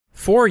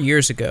4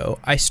 years ago,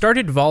 I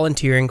started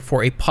volunteering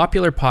for a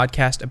popular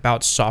podcast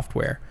about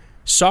software,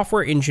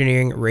 Software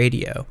Engineering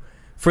Radio.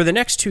 For the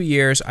next 2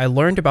 years, I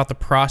learned about the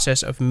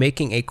process of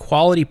making a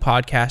quality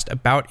podcast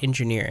about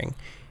engineering,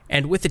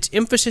 and with its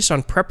emphasis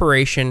on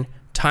preparation,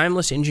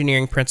 timeless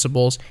engineering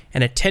principles,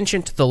 and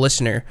attention to the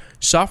listener,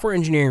 Software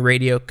Engineering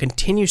Radio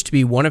continues to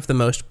be one of the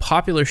most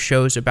popular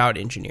shows about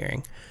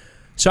engineering.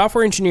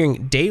 Software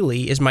Engineering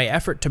Daily is my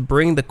effort to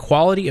bring the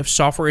quality of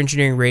Software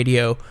Engineering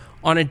Radio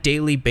on a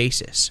daily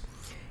basis.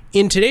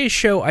 In today's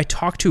show, I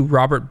talk to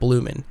Robert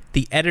Blumen,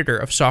 the editor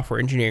of Software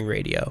Engineering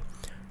Radio.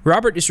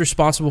 Robert is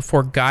responsible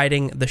for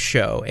guiding the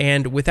show,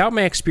 and without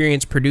my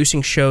experience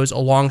producing shows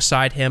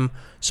alongside him,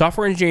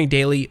 Software Engineering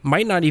Daily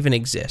might not even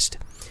exist.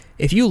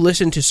 If you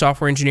listen to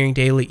Software Engineering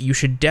Daily, you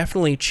should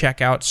definitely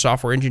check out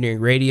Software Engineering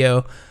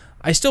Radio.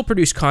 I still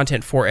produce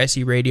content for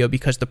SE Radio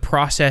because the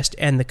process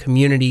and the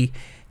community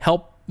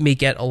help me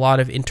get a lot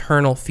of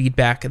internal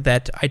feedback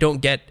that I don't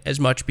get as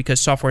much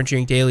because Software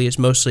Engineering Daily is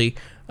mostly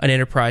an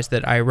enterprise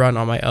that I run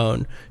on my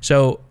own.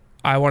 So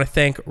I want to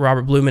thank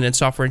Robert Blumen and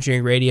Software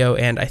Engineering Radio,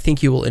 and I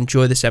think you will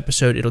enjoy this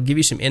episode. It'll give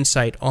you some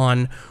insight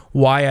on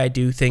why I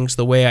do things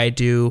the way I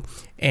do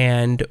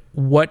and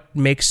what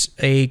makes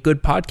a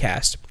good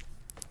podcast,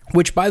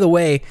 which, by the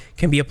way,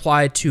 can be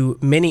applied to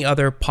many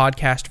other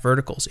podcast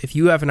verticals. If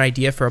you have an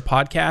idea for a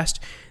podcast,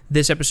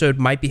 this episode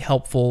might be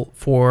helpful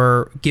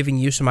for giving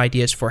you some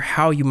ideas for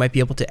how you might be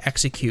able to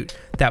execute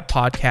that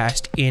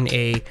podcast in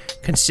a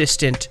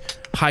consistent,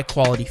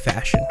 high-quality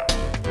fashion.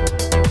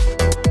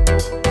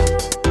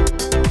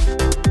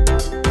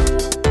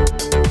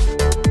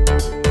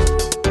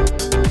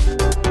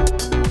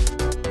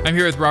 I'm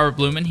here with Robert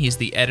Blumen. He's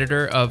the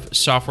editor of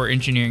Software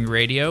Engineering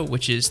Radio,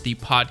 which is the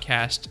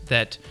podcast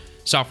that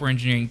Software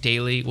Engineering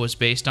Daily was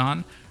based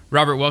on.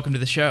 Robert, welcome to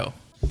the show.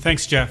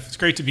 Thanks, Jeff. It's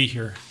great to be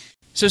here.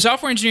 So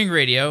Software Engineering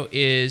Radio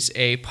is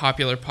a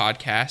popular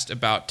podcast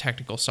about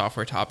technical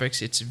software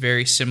topics. It's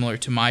very similar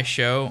to my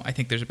show. I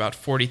think there's about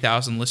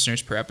 40,000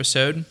 listeners per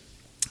episode.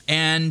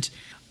 And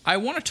I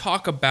want to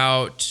talk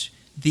about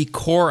the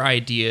core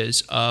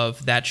ideas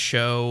of that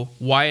show,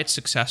 why it's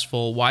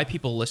successful, why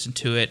people listen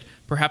to it,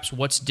 perhaps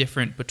what's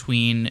different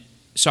between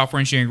Software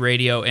Engineering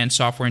Radio and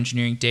Software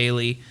Engineering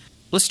Daily.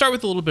 Let's start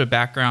with a little bit of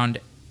background.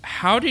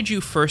 How did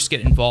you first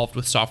get involved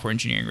with Software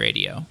Engineering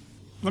Radio?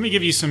 Let me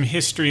give you some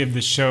history of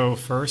the show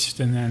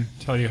first and then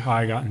tell you how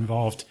I got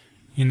involved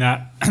in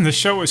that. The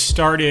show was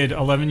started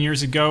 11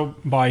 years ago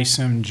by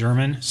some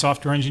German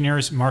software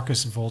engineers.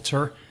 Markus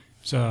Wolter,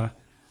 who's a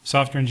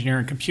software engineer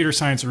and computer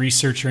science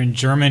researcher in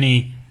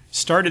Germany,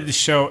 started the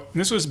show. And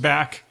this was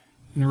back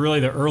in really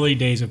the early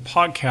days of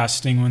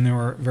podcasting when there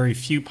were very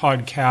few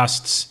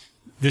podcasts.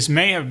 This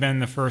may have been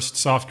the first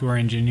software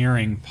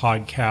engineering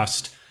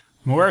podcast.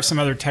 I'm aware of some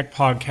other tech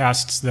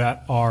podcasts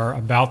that are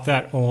about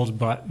that old,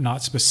 but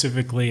not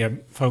specifically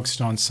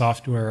focused on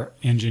software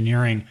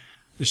engineering.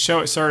 The show,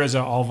 it started as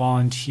an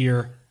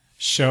all-volunteer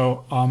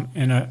show.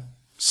 And a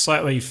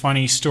slightly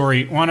funny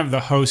story, one of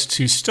the hosts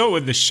who's still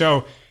with the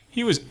show,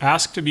 he was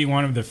asked to be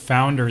one of the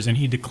founders, and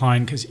he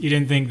declined because he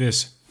didn't think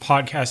this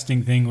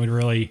podcasting thing would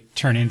really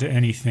turn into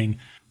anything.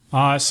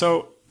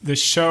 So the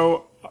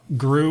show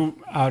grew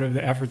out of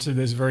the efforts of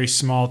this very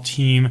small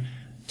team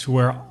to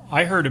where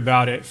I heard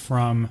about it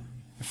from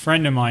a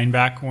friend of mine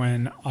back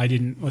when I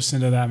didn't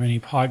listen to that many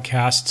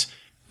podcasts.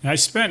 And I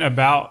spent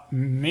about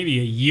maybe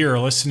a year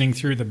listening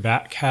through the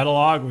back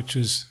catalog, which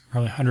was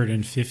probably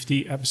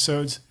 150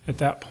 episodes at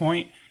that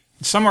point.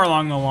 And somewhere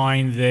along the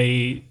line,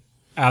 they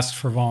asked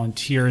for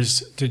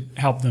volunteers to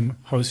help them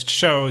host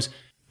shows.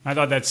 I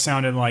thought that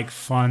sounded like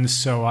fun,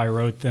 so I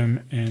wrote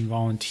them and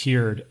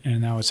volunteered,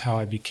 and that was how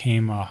I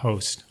became a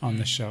host on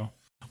the show.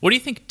 What do you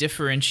think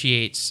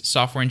differentiates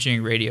Software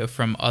Engineering Radio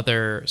from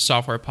other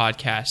software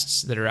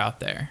podcasts that are out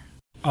there?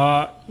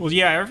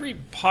 Every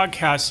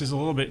podcast is a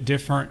little bit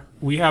different.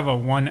 We have a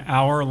 1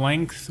 hour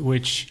length,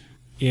 which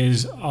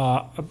is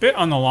a bit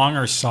on the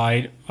longer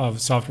side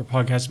of software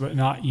podcasts, but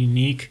not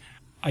unique.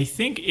 I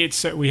think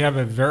it's that we have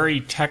a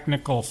very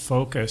technical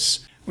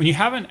focus.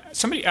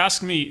 Somebody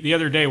asked me the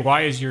other day,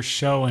 why is your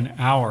show an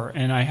hour?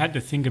 And I had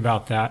to think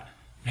about that.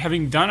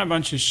 Having done a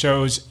bunch of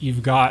shows,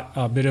 you've got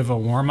a bit of a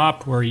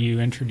warm-up where you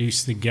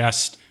introduce the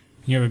guest.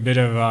 You have a bit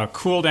of a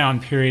cool-down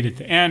period at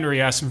the end where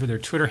you ask them for their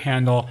Twitter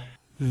handle.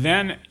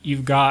 Then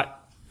you've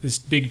got this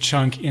big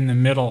chunk in the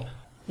middle.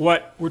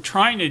 What we're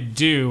trying to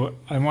do,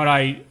 and what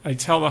I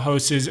tell the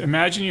hosts is,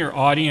 imagine your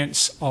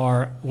audience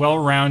are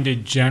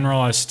well-rounded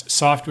generalist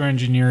software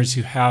engineers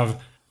who have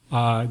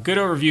a good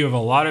overview of a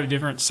lot of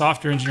different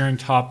software engineering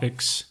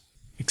topics,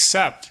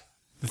 except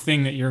the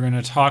thing that you're going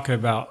to talk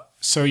about.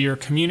 So you're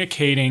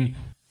communicating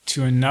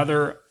to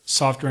another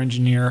software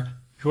engineer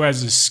who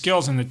has the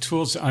skills and the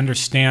tools to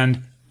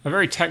understand a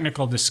very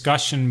technical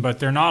discussion, but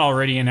they're not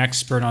already an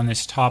expert on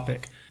this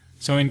topic.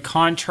 So in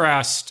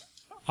contrast,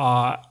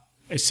 I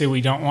say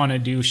we don't want to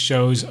do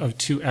shows of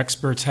two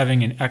experts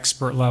having an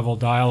expert level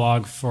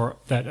dialogue for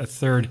that a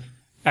third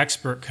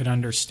expert could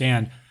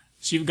understand.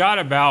 So you've got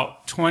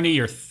about 20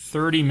 or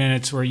 30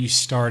 minutes where you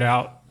start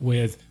out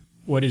with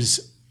what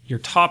is your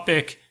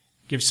topic,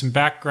 give some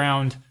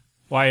background.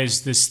 Why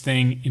is this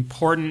thing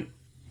important?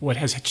 What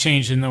has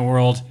changed in the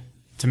world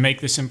to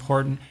make this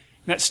important?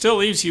 And that still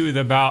leaves you with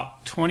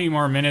about 20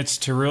 more minutes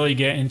to really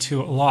get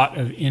into a lot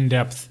of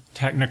in-depth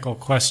technical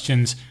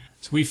questions.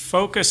 So we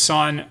focus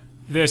on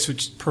this,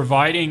 which is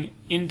providing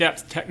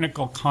in-depth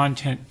technical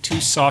content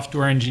to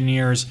software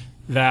engineers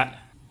that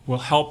will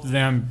help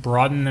them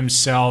broaden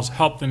themselves,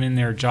 help them in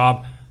their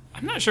job.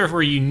 I'm not sure if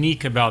we're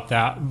unique about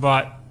that,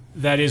 but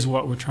that is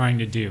what we're trying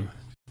to do.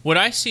 What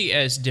I see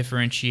as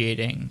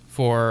differentiating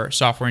for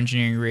Software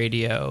Engineering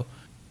Radio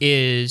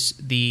is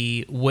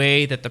the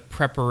way that the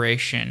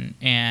preparation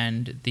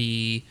and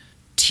the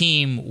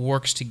team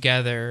works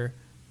together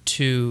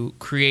to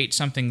create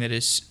something that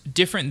is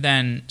different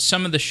than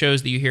some of the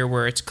shows that you hear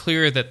where it's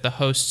clear that the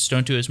hosts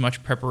don't do as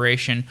much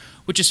preparation,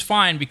 which is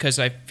fine because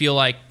I feel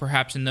like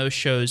perhaps in those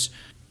shows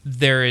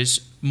there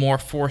is more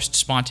forced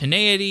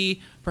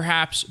spontaneity,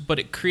 perhaps, but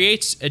it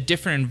creates a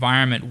different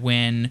environment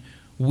when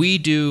we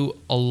do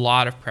a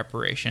lot of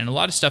preparation, a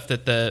lot of stuff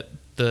that the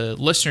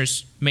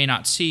listeners may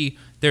not see.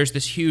 There's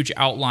this huge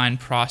outline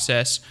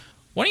process.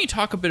 Why don't you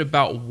talk a bit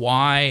about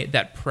why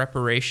that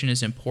preparation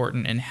is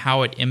important and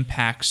how it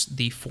impacts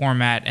the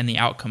format and the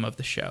outcome of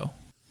the show?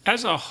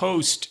 As a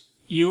host,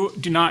 you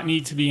do not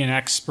need to be an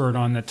expert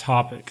on the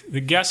topic. The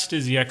guest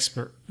is the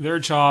expert. Their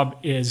job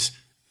is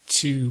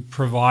to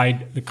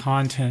provide the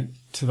content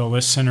to the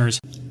listeners.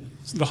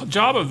 So the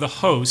job of the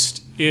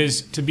host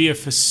is to be a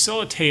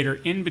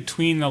facilitator in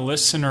between the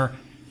listener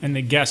and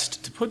the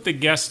guest, to put the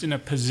guest in a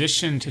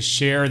position to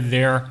share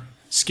their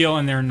skill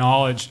and their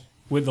knowledge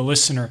with the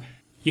listener.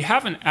 You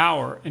have an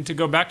hour, and to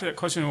go back to that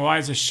question, why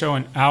is a show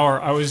an hour?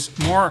 I was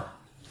more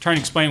trying to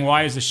explain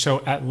why is a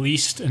show at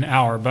least an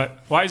hour, but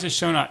why is a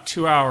show not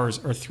 2 hours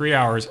or 3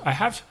 hours? I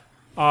have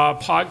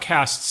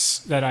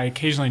podcasts that I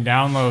occasionally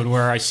download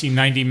where I see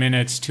 90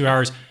 minutes, 2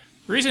 hours.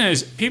 The reason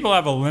is people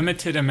have a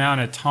limited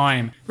amount of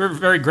time. We're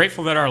very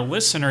grateful that our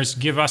listeners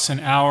give us an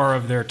hour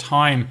of their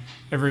time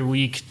every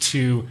week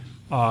to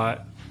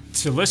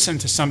listen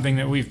to something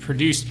that we've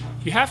produced.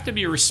 You have to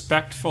be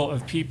respectful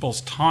of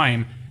people's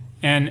time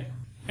and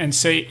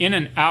say, in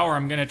an hour,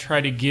 I'm going to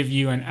try to give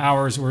you an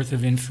hour's worth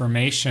of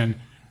information.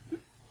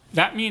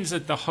 That means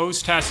that the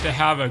host has to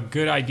have a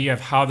good idea of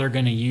how they're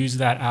going to use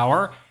that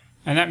hour.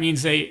 And that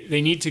means they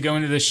need to go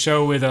into the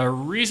show with a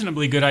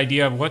reasonably good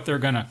idea of what they're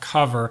going to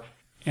cover.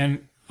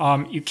 And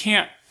you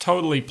can't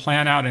totally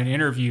plan out an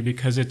interview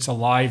because it's a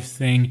live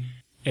thing.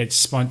 It's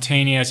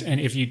spontaneous.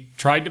 And if you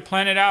tried to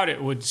plan it out,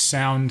 it would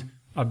sound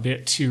a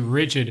bit too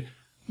rigid.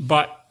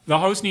 But the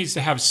host needs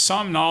to have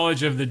some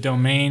knowledge of the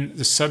domain,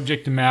 the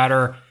subject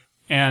matter,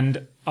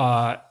 and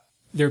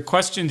there are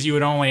questions you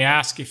would only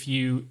ask if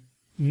you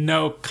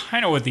know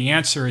kind of what the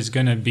answer is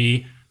going to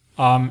be.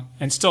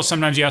 And still,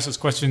 sometimes you ask those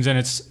questions and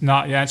it's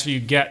not the answer you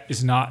get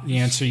is not the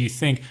answer you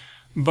think.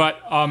 But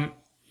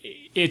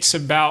it's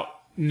about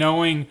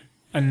knowing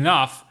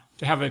enough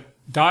to have a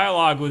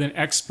dialogue with an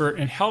expert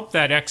and help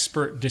that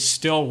expert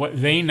distill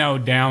what they know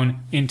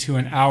down into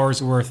an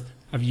hour's worth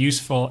of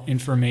useful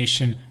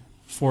information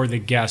for the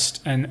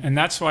guest. And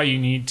that's why you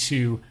need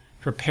to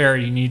prepare.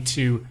 You need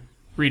to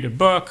read a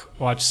book,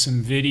 watch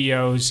some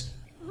videos,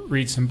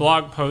 read some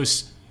blog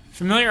posts,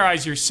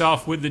 familiarize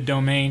yourself with the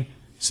domain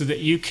so that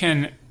you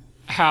can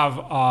have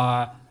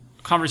a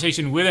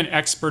conversation with an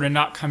expert and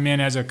not come in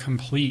as a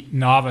complete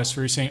novice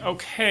where you're saying,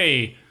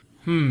 okay,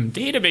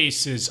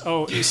 databases.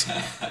 Oh, is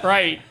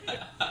right.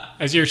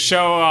 As your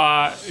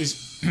show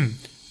is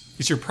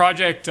your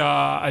project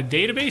a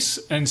database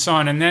and so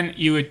on, and then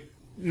you would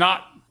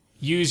not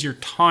use your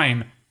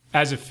time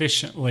as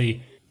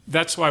efficiently.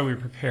 That's why we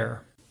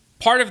prepare.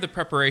 Part of the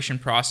preparation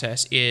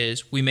process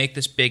is we make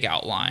this big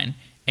outline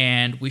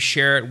and we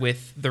share it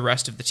with the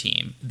rest of the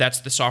team. That's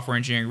the Software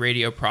Engineering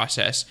Radio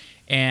process,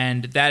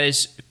 and that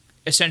is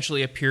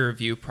essentially a peer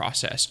review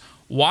process.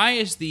 Why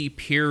is the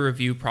peer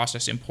review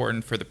process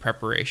important for the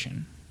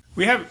preparation?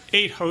 We have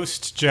 8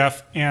 hosts,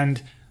 Jeff,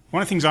 and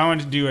one of the things I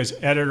wanted to do as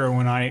editor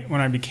when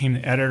I became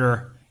the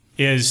editor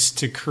is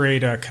to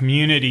create a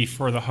community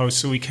for the hosts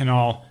so we can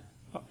all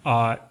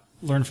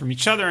learn from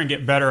each other and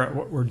get better at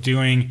what we're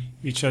doing,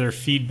 each other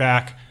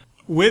feedback.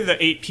 With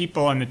the 8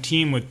 people on the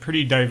team with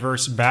pretty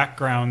diverse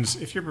backgrounds,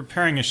 if you're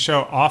preparing a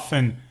show,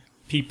 often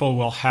people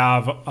will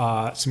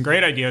have some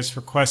great ideas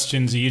for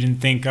questions that you didn't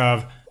think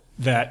of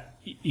that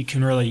you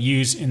can really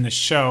use in the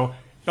show.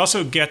 It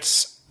also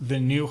gets the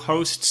new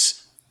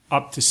hosts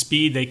up to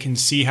speed. They can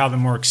see how the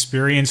more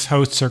experienced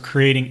hosts are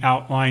creating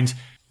outlines.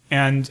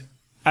 And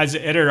as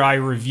an editor, I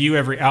review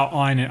every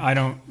outline, and I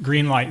don't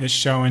greenlight the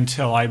show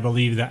until I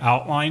believe the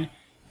outline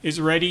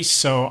is ready.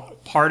 So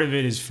part of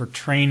it is for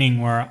training,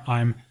 where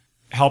I'm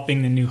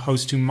helping the new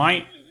host who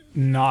might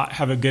not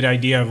have a good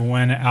idea of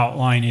when an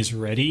outline is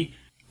ready.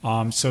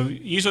 So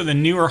usually the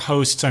newer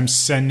hosts, I'm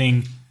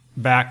sending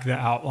back the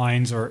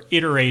outlines or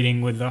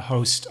iterating with the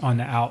host on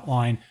the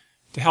outline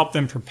to help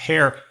them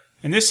prepare.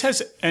 And this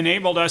has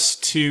enabled us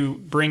to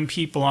bring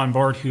people on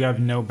board who have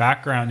no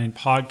background in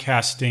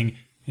podcasting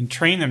and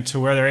train them to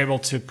where they're able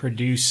to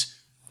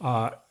produce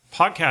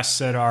podcasts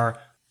that are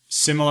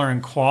similar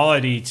in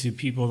quality to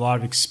people with a lot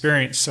of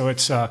experience. So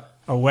it's a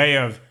way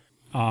of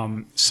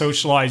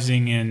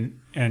socializing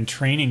and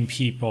training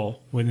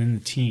people within the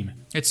team.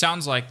 It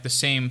sounds like the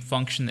same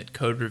function that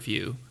code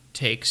review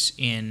takes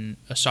in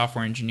a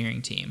software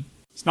engineering team.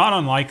 It's not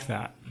unlike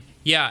that.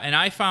 Yeah, and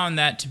I found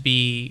that to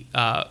be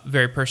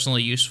very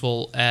personally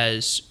useful,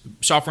 as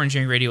Software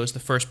Engineering Radio was the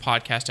first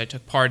podcast I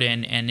took part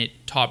in, and it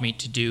taught me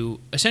to do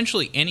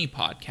essentially any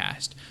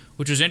podcast,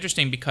 which was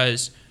interesting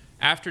because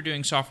after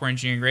doing Software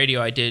Engineering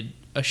Radio, I did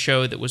a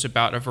show that was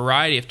about a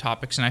variety of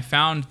topics, and I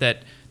found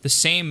that the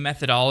same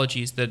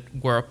methodologies that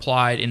were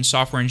applied in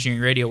Software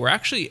Engineering Radio were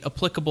actually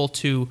applicable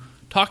to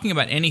talking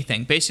about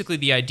anything. Basically,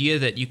 the idea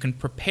that you can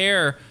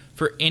prepare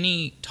for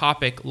any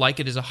topic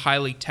like it is a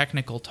highly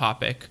technical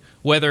topic,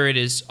 whether it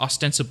is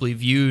ostensibly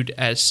viewed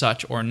as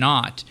such or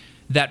not,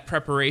 that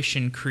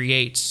preparation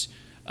creates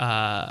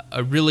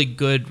a really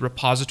good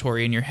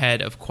repository in your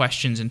head of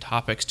questions and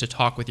topics to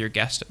talk with your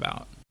guest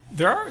about.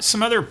 There are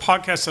some other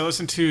podcasts I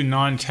listen to,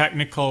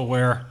 non-technical,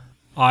 where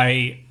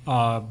I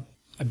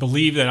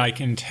believe that I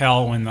can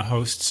tell when the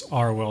hosts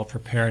are well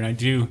prepared. I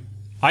do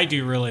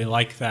really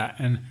like that,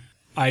 and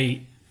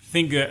I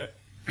think that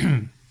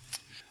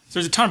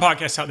there's a ton of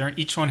podcasts out there, and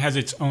each one has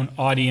its own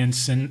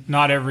audience, and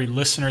not every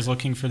listener is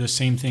looking for the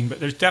same thing.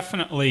 But there's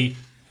definitely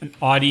an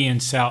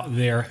audience out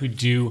there who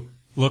do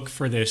look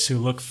for this, who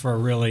look for a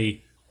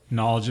really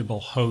knowledgeable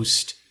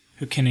host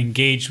who can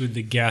engage with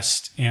the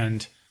guest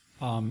and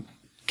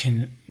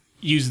can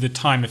use the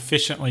time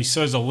efficiently.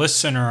 So as a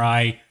listener,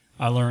 I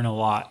learn a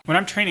lot. When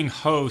I'm training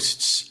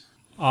hosts,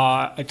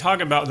 I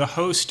talk about the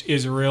host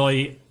is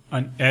really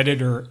an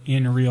editor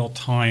in real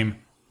time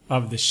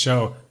of the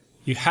show.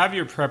 You have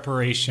your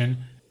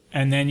preparation,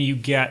 and then you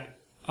get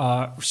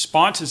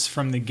responses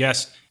from the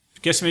guest.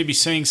 The guest may be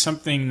saying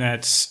something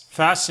that's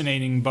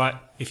fascinating,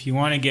 but if you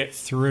want to get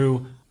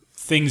through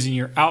things in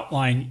your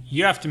outline,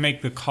 you have to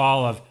make the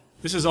call of,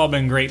 this has all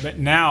been great, but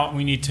now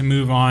we need to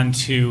move on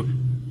to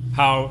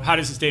how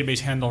does this database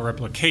handle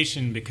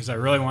replication, because I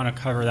really want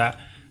to cover that.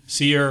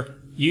 So you're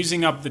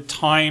using up the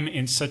time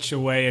in such a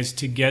way as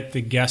to get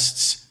the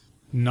guest's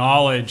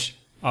knowledge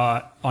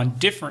on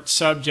different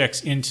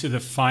subjects into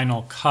the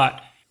final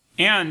cut.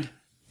 And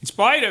in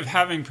spite of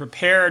having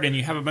prepared and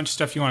you have a bunch of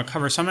stuff you want to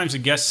cover, sometimes a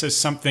guest says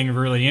something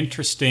really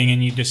interesting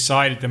and you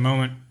decide at the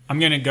moment, I'm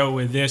going to go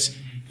with this.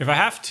 If I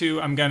have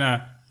to, I'm going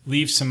to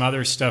leave some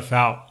other stuff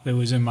out that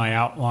was in my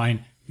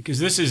outline, because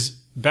this is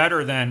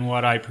better than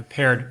what I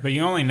prepared. But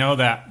you only know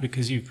that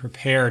because you've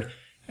prepared,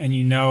 and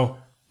you know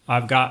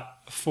I've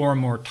got 4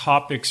 more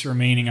topics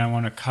remaining I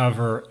want to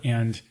cover,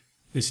 and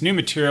this new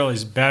material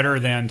is better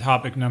than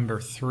topic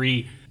number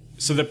 3.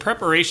 So the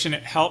preparation,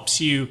 it helps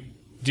you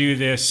do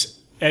this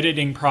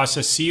editing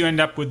process so you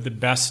end up with the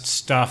best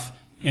stuff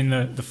in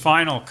the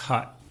final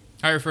cut.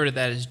 I refer to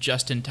that as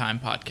just-in-time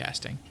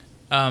podcasting.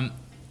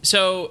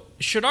 So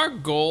should our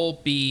goal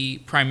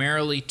be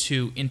primarily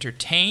to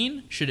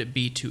entertain? Should it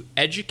be to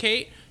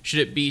educate? Should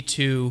it be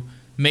to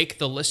make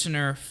the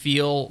listener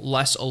feel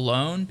less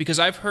alone? Because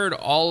I've heard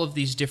all of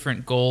these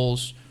different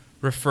goals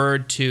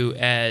referred to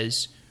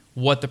as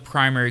what the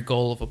primary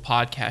goal of a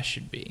podcast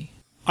should be.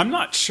 I'm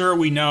not sure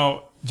we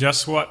know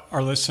just what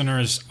our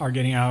listeners are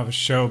getting out of a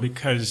show,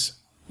 because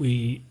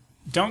we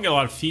don't get a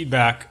lot of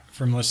feedback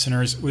from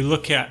listeners. We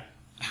look at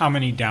how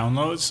many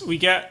downloads we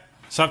get.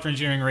 Software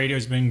Engineering Radio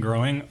has been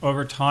growing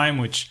over time,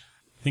 which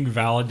I think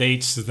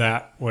validates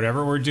that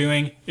whatever we're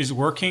doing is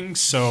working.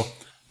 So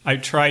I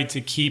tried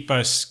to keep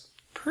us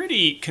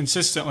pretty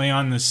consistently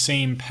on the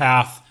same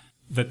path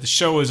that the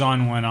show was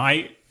on when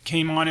I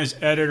came on as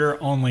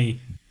editor, only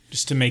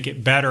just to make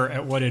it better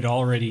at what it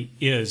already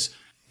is.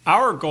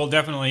 Our goal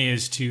definitely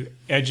is to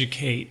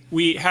educate.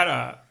 We had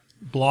a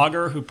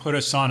blogger who put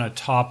us on a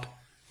top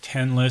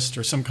 10 list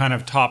or some kind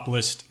of top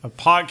list of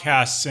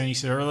podcasts, and he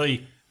said,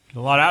 really get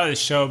a lot out of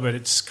this show, but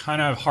it's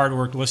kind of hard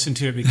work to listen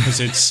to it because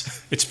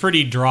it's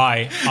pretty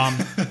dry.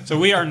 So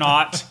we are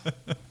not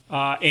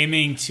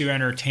aiming to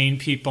entertain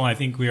people. I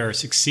think we are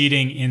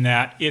succeeding in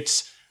that.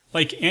 It's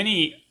like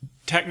any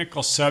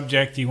technical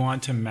subject you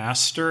want to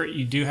master,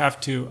 you do have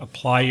to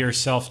apply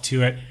yourself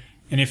to it.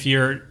 And if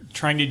you're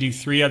trying to do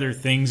 3 other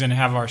things and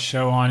have our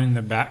show on in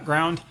the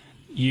background,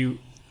 you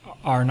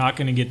are not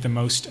going to get the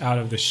most out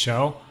of the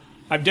show.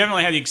 I've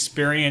definitely had the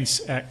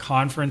experience at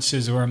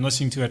conferences where I'm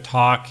listening to a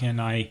talk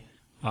and I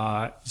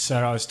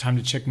said, it's time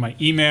to check my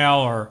email,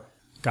 or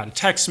got a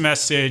text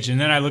message, and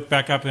then I look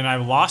back up and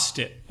I've lost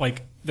it.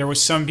 Like there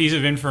was some piece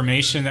of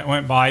information that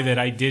went by that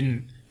I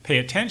didn't pay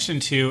attention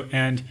to,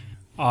 and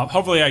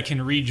hopefully I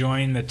can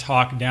rejoin the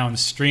talk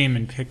downstream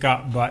and pick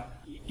up. But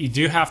you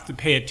do have to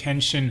pay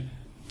attention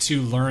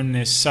to learn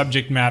this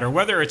subject matter,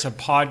 whether it's a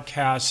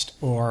podcast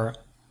or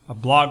a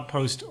blog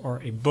post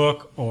or a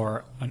book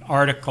or an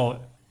article.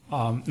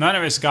 None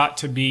of us got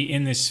to be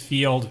in this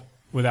field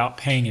without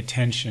paying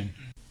attention.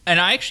 And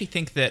I actually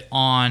think that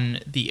on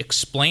the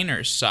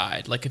explainer's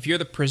side, like if you're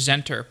the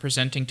presenter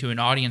presenting to an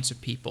audience of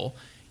people,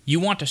 you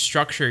want to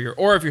structure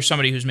or if you're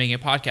somebody who's making a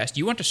podcast,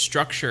 you want to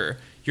structure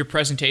your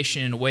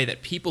presentation in a way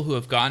that people who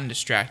have gotten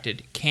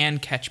distracted can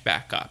catch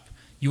back up.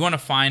 You want to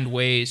find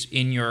ways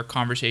in your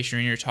conversation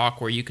or in your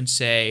talk where you can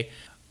say,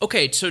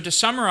 okay, so to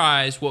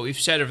summarize what we've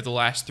said over the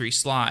last 3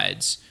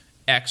 slides,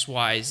 X,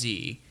 Y,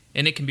 Z,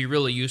 and it can be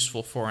really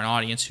useful for an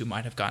audience who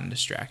might have gotten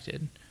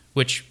distracted,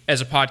 which as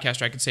a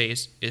podcaster I can say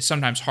is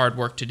sometimes hard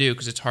work to do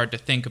because it's hard to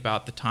think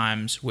about the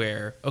times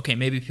where, okay,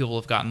 maybe people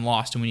have gotten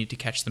lost and we need to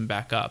catch them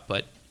back up,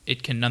 but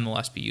it can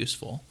nonetheless be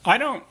useful. I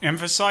don't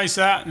emphasize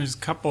that, and there's a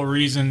couple of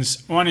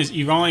reasons. One is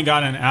you've only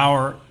got an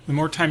hour. The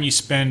more time you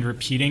spend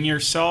repeating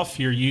yourself,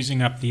 you're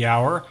using up the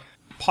hour.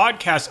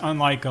 Podcast,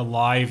 unlike a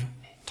live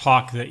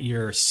talk that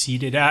you're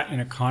seated at in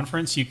a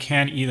conference, you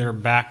can either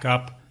back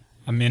up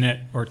a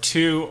minute or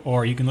 2,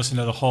 or you can listen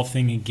to the whole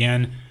thing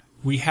again.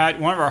 We had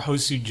one of our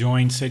hosts who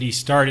joined said he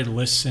started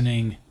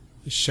listening to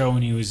the show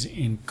when he was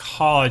in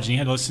college, and he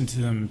had to listen to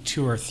them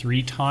 2 or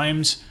 3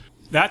 times.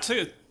 That's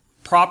a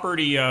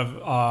property of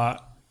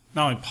not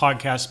only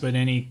podcasts, but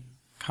any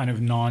kind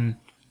of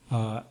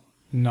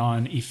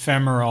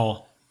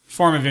non-ephemeral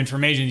form of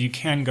information. You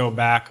can go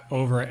back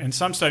over it. And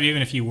some stuff,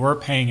 even if you were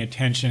paying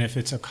attention, if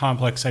it's a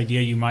complex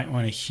idea, you might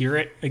want to hear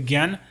it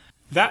again.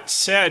 That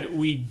said,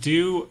 we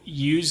do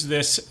use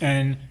this,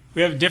 and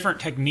we have different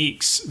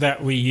techniques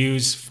that we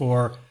use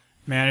for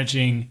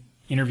managing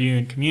interview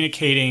and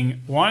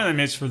communicating. One of them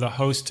is for the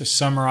host to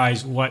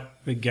summarize what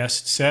the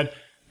guest said.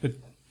 But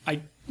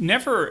I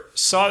never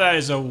saw that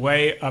as a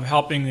way of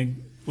helping the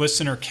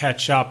listener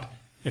catch up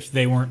if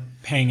they weren't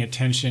paying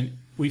attention.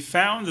 We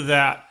found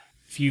that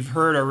if you've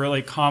heard a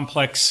really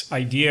complex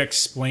idea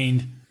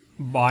explained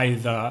by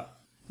the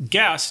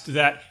guest,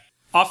 that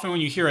often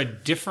when you hear a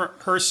different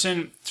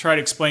person try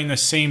to explain the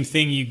same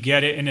thing, you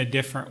get it in a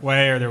different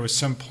way, or there was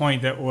some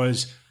point that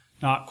was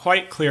not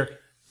quite clear.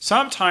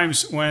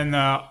 Sometimes when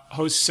the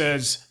host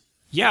says,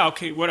 yeah,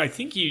 okay, what I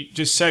think you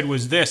just said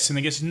was this, and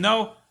the guest,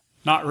 no,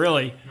 not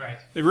really. Right.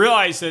 They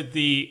realize that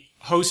the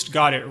host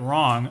got it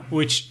wrong,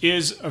 which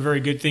is a very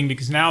good thing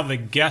because now the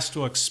guest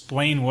will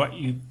explain what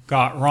you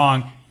got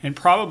wrong, and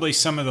probably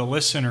some of the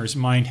listeners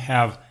might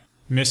have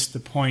missed the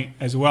point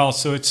as well.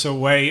 So it's a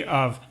way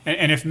of,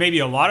 and if maybe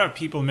a lot of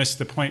people missed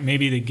the point,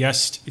 maybe the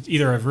guest, it's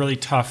either a really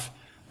tough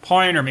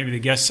point or maybe the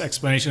guest's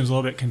explanation is a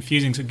little bit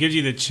confusing. So it gives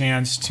you the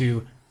chance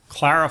to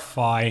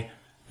clarify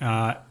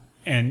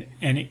and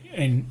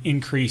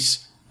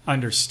increase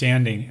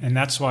understanding. And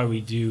that's why we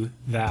do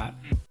that.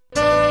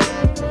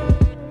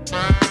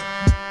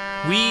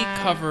 We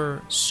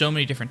cover so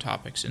many different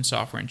topics in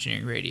Software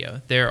Engineering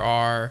Radio. There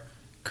are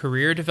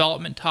career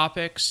development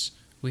topics.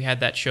 We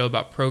had that show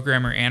about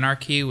programmer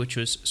anarchy, which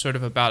was sort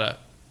of about a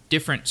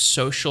different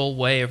social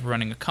way of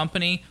running a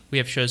company. We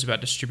have shows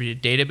about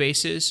distributed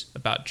databases,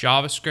 about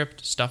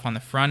JavaScript, stuff on the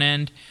front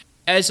end.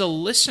 As a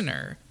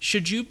listener,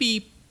 should you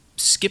be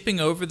skipping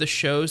over the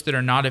shows that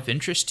are not of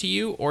interest to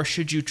you, or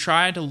should you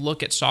try to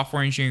look at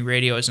Software Engineering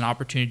Radio as an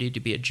opportunity to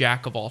be a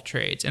jack of all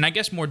trades? And I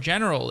guess more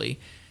generally,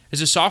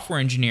 as a software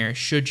engineer,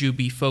 should you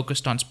be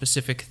focused on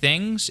specific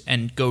things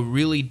and go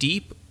really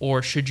deep,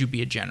 or should you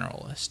be a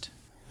generalist?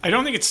 I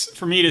don't think it's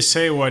for me to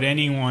say what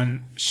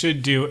anyone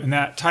should do. And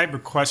that type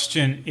of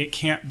question, it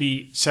can't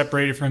be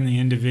separated from the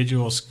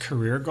individual's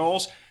career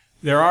goals.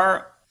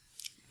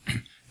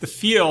 The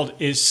field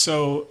is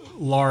so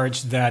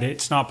large that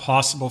it's not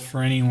possible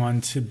for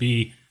anyone to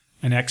be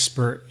an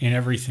expert in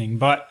everything.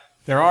 But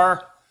there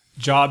are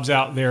jobs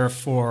out there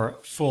for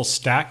full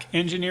stack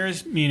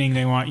engineers, meaning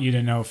they want you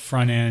to know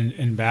front end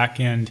and back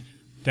end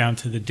down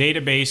to the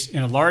database.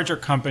 In a larger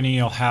company,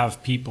 you'll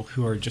have people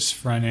who are just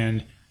front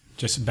end,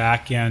 just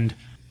back end.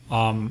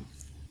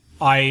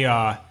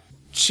 I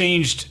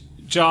changed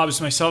jobs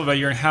myself about a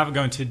year and a half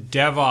ago into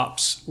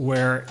DevOps,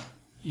 where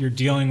you're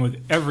dealing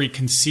with every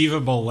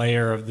conceivable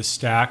layer of the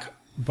stack,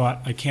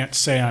 but I can't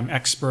say I'm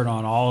expert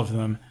on all of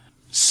them.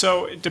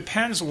 So it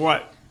depends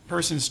what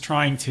person's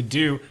trying to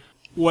do.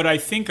 What I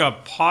think a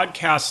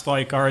podcast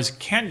like ours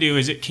can do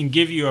is it can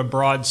give you a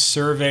broad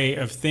survey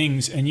of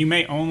things, and you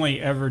may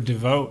only ever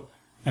devote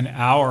an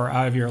hour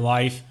out of your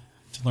life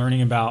to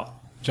learning about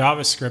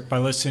JavaScript by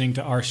listening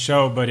to our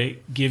show, but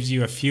it gives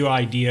you a few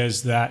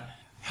ideas that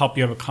help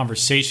you have a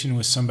conversation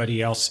with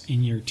somebody else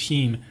in your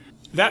team.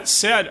 That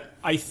said,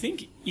 I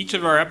think each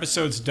of our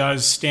episodes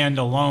does stand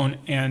alone,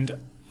 and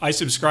I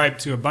subscribe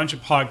to a bunch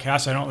of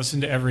podcasts. I don't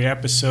listen to every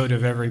episode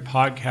of every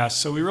podcast,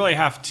 so we really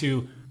have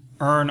to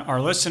earn our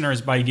listeners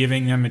by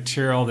giving them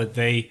material that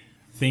they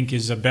think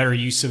is a better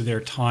use of their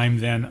time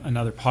than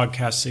another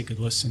podcast they could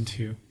listen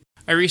to.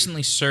 I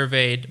recently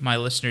surveyed my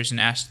listeners and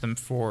asked them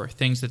for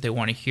things that they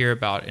want to hear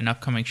about in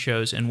upcoming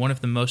shows, and one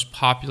of the most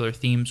popular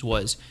themes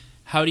was,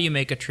 how do you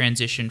make a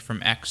transition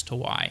from X to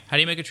Y? How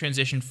do you make a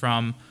transition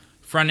from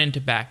front end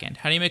to back end?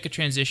 How do you make a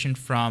transition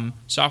from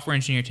software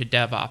engineer to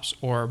DevOps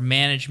or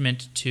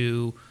management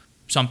to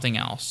something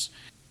else?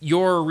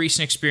 Your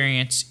recent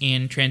experience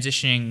in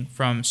transitioning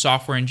from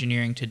software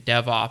engineering to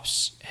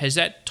DevOps, has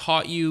that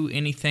taught you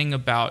anything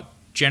about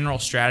general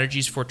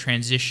strategies for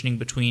transitioning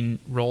between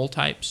role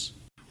types?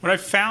 What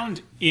I've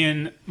found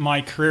in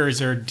my career is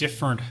there are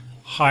different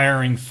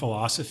hiring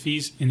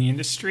philosophies in the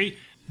industry.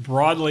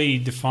 Broadly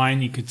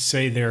defined, you could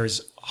say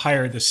there's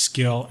hire the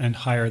skill and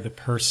hire the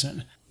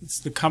person. It's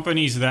the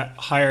companies that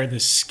hire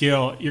the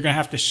skill, you're going to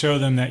have to show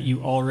them that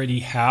you already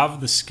have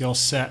the skill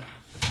set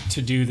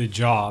to do the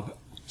job.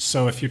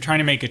 So if you're trying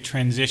to make a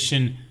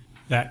transition,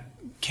 that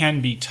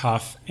can be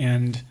tough.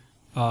 And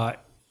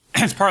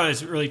as part of it,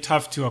 it's really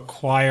tough to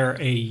acquire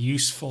a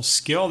useful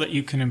skill that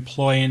you can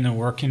employ in the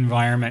work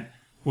environment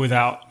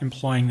without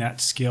employing that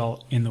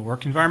skill in the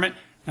work environment.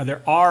 Now,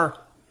 there are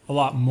a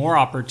lot more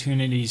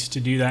opportunities to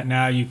do that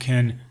now. You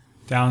can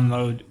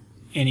download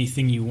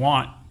anything you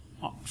want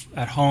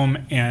at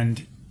home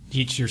and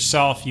teach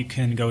yourself. You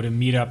can go to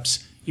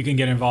meetups. You can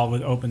get involved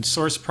with open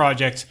source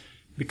projects,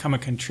 become a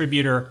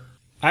contributor.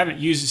 I haven't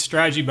used this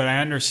strategy, but I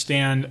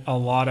understand a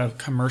lot of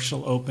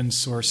commercial open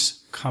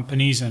source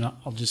companies, and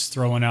I'll just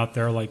throw one out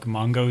there like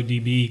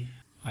MongoDB.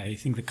 I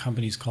think the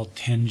company's called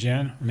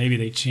Tengen, or maybe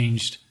they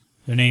changed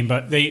their name,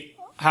 but they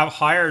have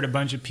hired a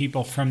bunch of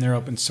people from their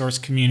open source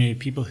community,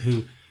 people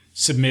who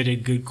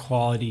submitted good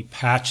quality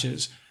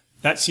patches.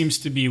 That seems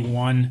to be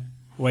one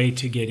way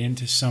to get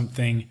into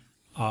something.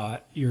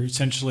 You're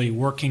essentially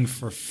working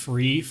for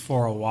free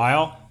for a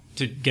while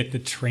to get the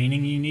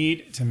training you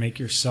need to make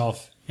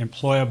yourself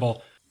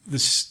employable.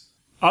 This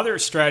other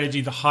strategy,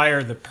 the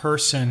hire the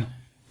person,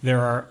 there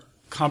are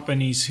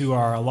companies who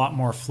are a lot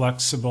more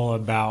flexible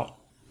about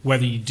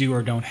whether you do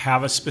or don't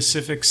have a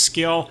specific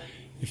skill.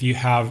 If you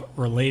have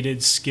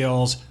related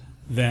skills,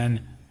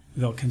 then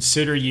they'll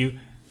consider you.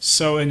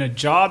 So in a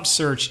job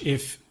search,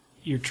 if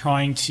you're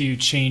trying to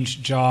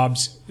change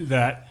jobs,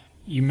 that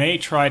you may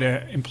try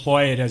to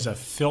employ it as a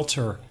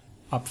filter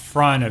up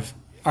front of,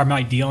 am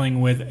I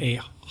dealing with a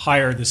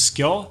hire the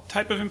skill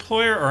type of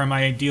employer, or am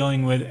I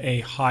dealing with a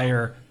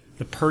hire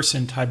the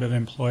person type of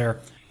employer?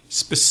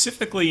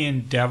 Specifically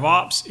in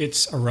DevOps,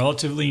 it's a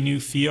relatively new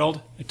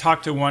field. I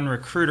talked to one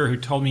recruiter who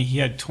told me he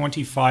had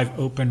 25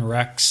 open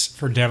recs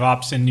for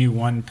DevOps and knew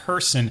one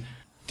person.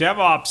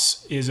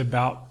 DevOps is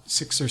about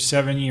 6 or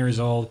 7 years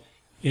old.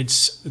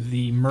 It's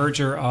the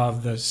merger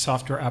of the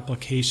software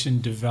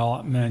application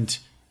development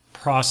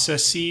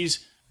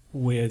processes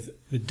with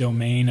the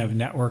domain of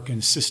network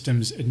and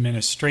systems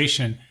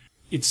administration.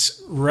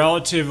 It's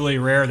relatively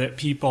rare that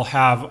people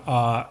have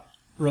a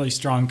really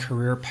strong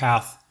career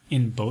path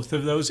in both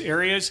of those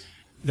areas.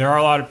 There are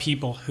a lot of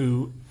people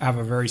who have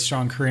a very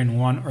strong career in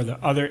one or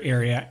the other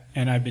area,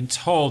 and I've been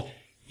told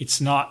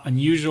it's not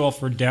unusual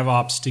for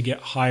DevOps to get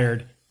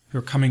hired who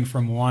are coming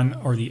from one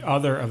or the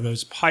other of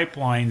those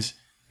pipelines,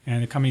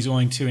 and the company's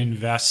willing to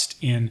invest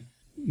in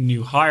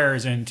new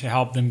hires and to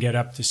help them get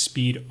up to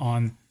speed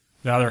on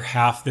the other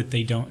half that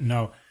they don't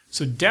know.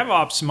 So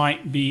DevOps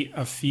might be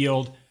a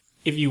field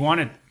if you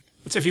want to,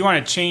 let's say if you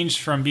want to change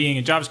from being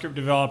a JavaScript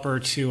developer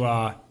to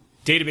a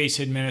database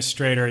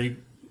administrator,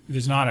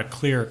 there's not a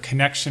clear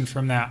connection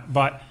from that.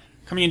 But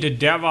coming into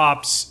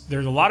DevOps,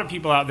 there's a lot of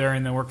people out there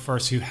in the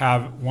workforce who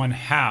have one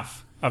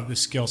half of the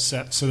skill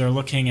set. So they're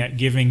looking at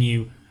giving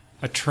you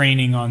a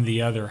training on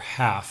the other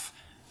half.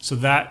 So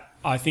that,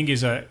 I think,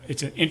 it's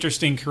an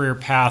interesting career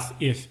path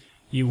if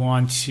you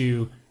want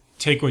to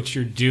take what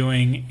you're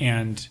doing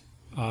and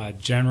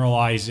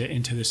generalize it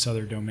into this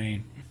other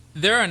domain.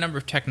 There are a number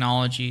of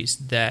technologies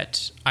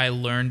that I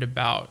learned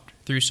about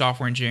through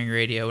Software Engineering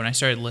Radio when I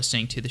started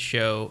listening to the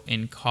show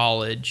in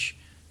college.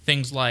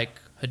 Things like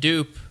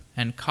Hadoop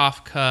and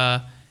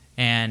Kafka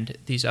and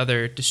these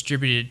other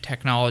distributed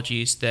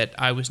technologies that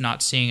I was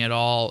not seeing at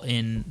all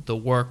in the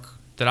work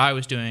that I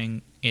was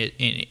doing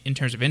in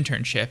terms of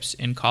internships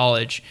in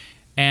college.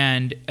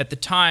 And at the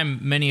time,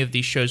 many of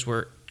these shows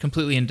were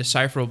completely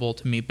indecipherable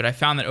to me, but I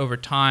found that over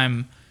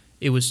time,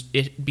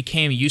 it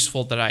became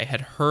useful that I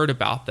had heard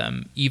about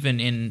them,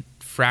 even in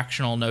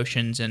fractional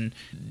notions. And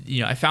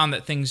I found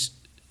that things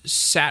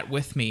sat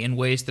with me in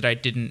ways that I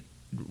didn't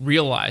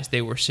realize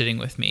they were sitting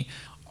with me.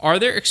 Are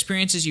there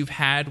experiences you've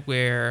had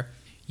where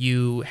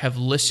you have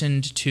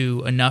listened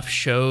to enough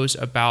shows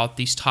about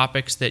these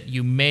topics that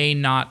you may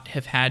not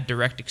have had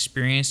direct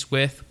experience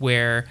with,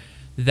 where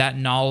that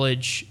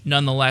knowledge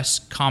nonetheless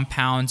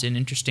compounds in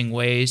interesting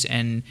ways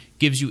and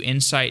gives you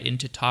insight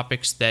into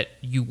topics that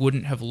you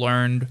wouldn't have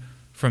learned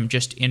from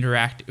just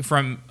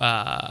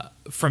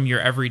from your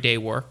everyday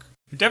work?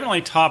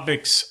 Definitely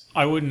topics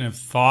I wouldn't have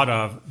thought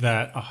of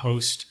that a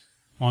host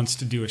wants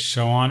to do a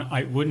show on.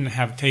 I wouldn't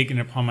have taken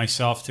it upon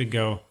myself to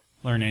go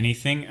learn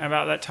anything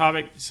about that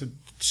topic. So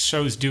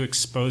shows do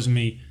expose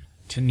me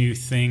to new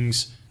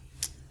things.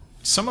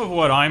 Some of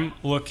what I'm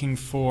looking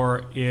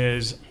for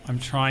is I'm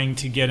trying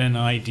to get an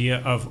idea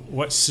of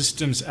what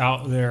systems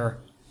out there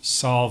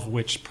solve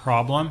which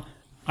problem.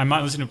 I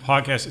might listen to a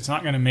podcast. It's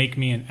not going to make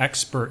me an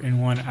expert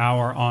in 1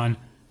 hour on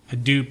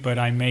Hadoop, but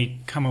I may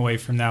come away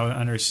from that with an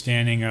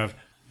understanding of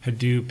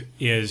Hadoop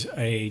is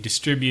a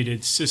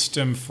distributed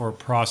system for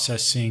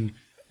processing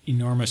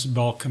enormous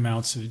bulk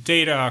amounts of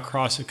data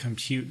across a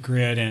compute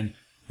grid. And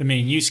the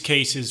main use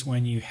case is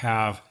when you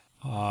have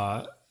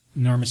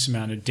enormous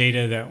amount of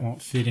data that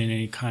won't fit in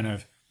any kind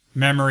of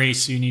memory,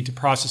 so you need to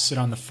process it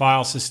on the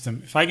file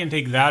system. If I can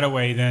take that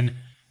away, then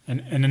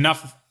and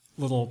enough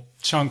little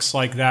chunks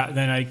like that,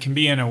 then I can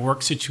be in a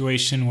work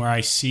situation where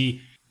I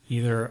see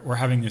either we're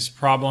having this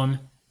problem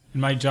in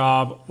my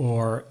job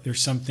or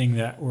there's something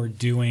that we're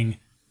doing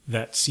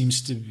that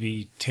seems to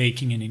be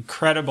taking an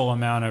incredible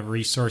amount of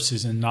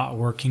resources and not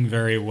working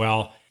very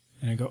well.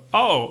 And I go,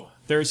 oh,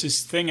 there's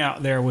this thing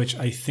out there which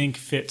I think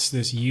fits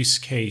this use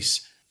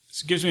case.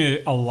 So it gives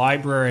me a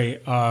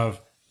library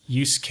of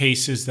use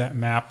cases that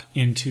map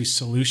into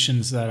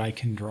solutions that I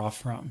can draw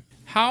from.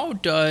 How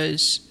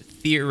does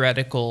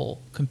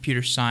theoretical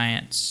computer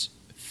science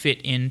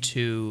fit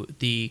into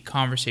the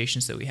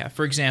conversations that we have?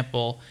 For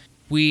example,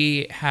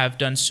 we have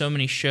done so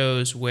many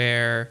shows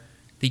where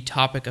the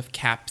topic of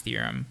CAP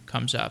theorem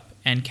comes up.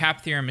 And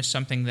CAP theorem is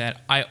something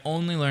that I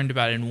only learned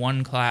about in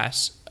one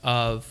class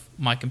of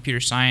my computer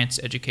science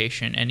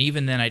education. And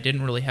even then, I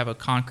didn't really have a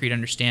concrete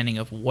understanding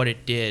of what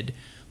it did.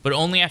 But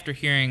only after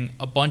hearing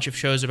a bunch of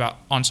shows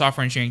on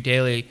Software Engineering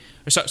Daily,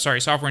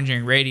 Software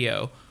Engineering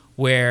Radio,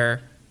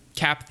 where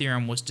CAP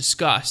theorem was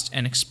discussed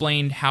and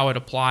explained how it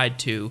applied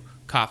to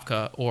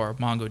Kafka or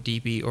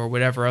MongoDB or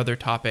whatever other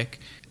topic,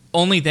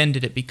 only then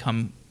did it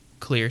become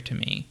clear to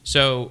me.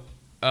 So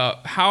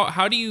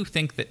how do you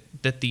think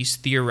that these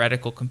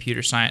theoretical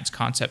computer science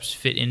concepts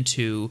fit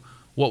into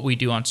what we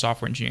do on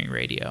Software Engineering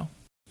Radio?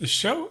 The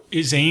show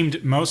is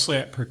aimed mostly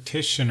at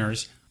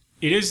practitioners.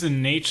 It is the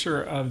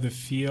nature of the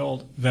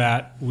field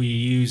that we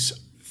use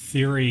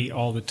theory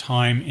all the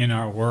time in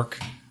our work.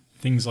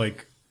 Things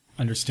like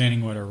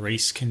understanding what a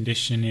race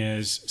condition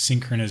is,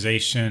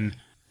 synchronization,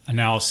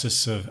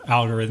 analysis of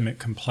algorithmic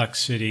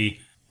complexity.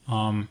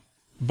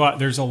 But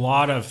there's a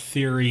lot of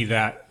theory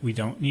that we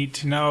don't need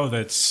to know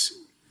that's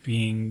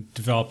being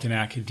developed in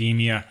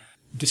academia.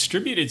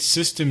 Distributed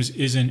systems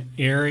is an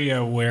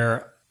area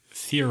where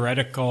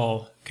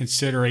theoretical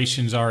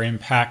considerations are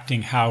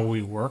impacting how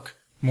we work,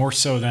 more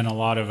so than a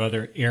lot of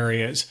other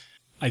areas.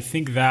 I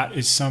think that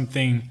is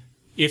something,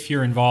 if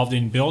you're involved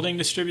in building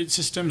distributed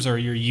systems or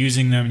you're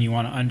using them and you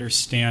want to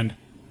understand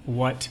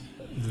what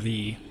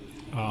the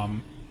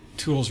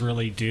tools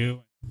really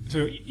do.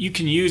 So you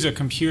can use a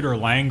computer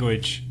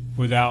language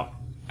without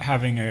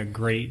having a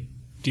great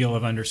deal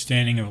of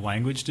understanding of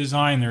language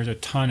design. There's a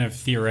ton of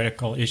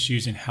theoretical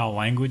issues in how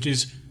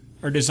languages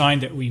are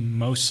designed that we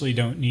mostly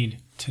don't need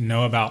to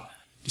know about.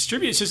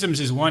 Distributed systems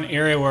is one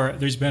area where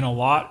there's been a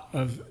lot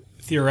of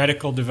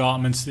theoretical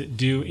developments that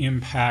do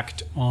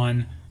impact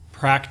on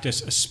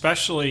practice,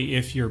 especially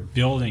if you're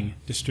building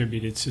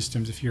distributed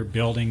systems, if you're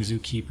building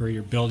Zookeeper,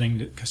 you're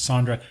building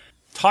Cassandra.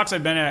 Talks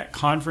I've been at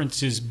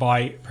conferences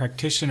by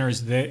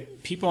practitioners,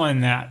 that people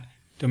in that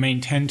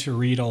domain tend to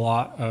read a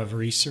lot of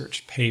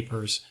research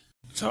papers.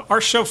 So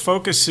our show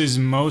focuses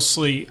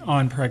mostly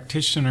on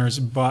practitioners,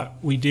 but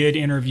we did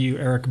interview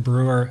Eric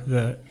Brewer,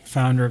 the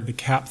founder of the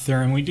CAP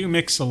theorem. We do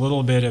mix a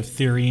little bit of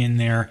theory in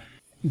there,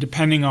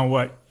 depending on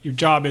what your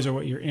job is or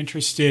what you're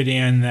interested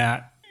in,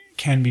 that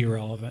can be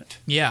relevant.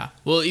 Yeah.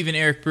 Well, even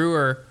Eric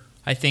Brewer,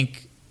 I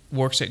think,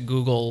 works at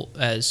Google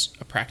as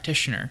a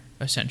practitioner,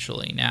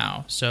 essentially,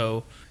 now.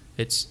 So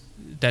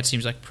that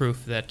seems like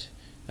proof that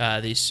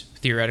these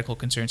theoretical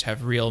concerns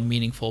have real,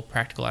 meaningful,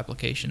 practical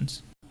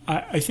applications.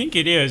 I think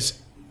it is.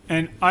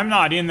 And I'm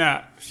not in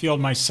that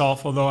field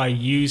myself, although I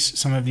use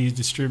some of these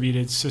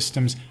distributed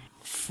systems.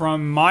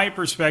 From my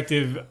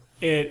perspective,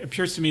 it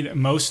appears to me that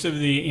most of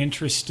the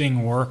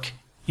interesting work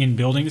in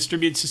building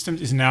distributed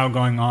systems is now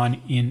going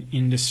on in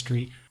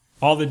industry.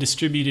 All the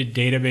distributed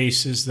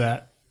databases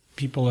that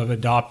people have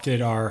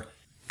adopted are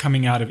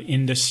coming out of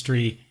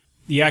industry.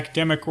 The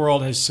academic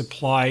world has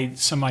supplied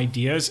some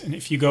ideas, and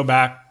if you go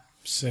back,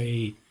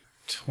 say,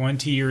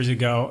 20 years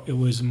ago, it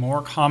was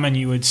more common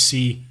you would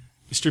see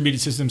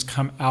distributed systems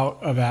come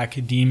out of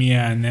academia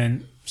and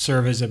then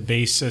serve as a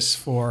basis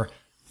for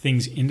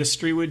things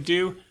industry would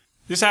do.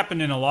 This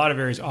happened in a lot of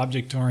areas,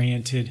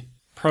 object-oriented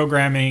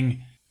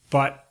programming,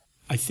 but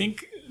I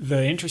think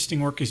the interesting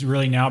work is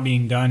really now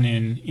being done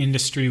in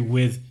industry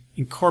with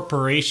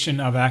incorporation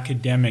of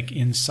academic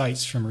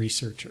insights from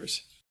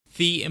researchers.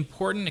 The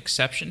important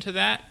exception to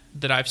that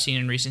I've seen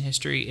in recent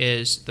history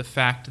is the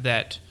fact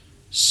that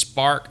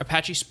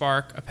Apache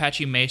Spark,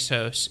 Apache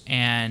Mesos,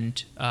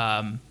 and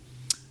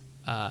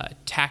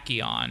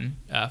Tachyon,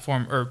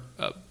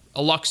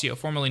 Alluxio,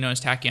 formerly known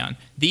as Tachyon,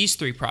 these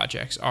three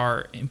projects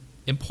are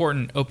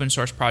important open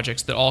source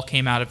projects that all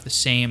came out of the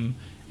same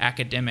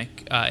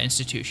academic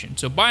institution.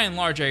 So by and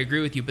large, I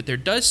agree with you, but there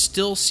does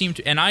still seem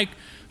to, and I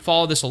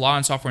follow this a lot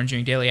on Software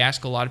Engineering Daily,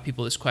 ask a lot of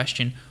people this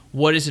question: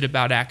 what is it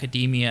about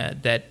academia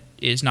that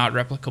is not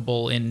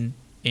replicable in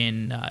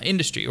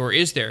industry, or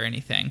is there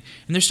anything?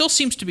 And there still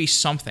seems to be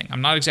something.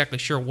 I'm not exactly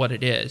sure what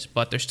it is,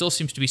 but there still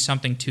seems to be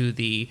something to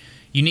the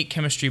unique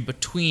chemistry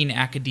between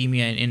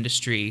academia and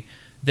industry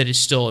that is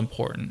still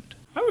important.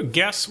 I would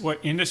guess what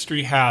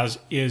industry has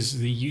is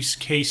the use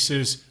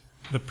cases,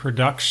 the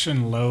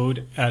production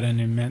load at an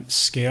immense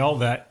scale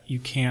that you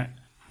can't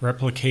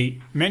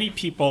replicate. Many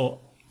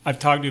people I've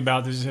talked to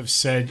about this have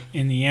said,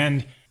 in the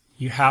end,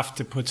 you have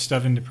to put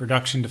stuff into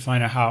production to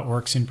find out how it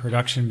works in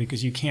production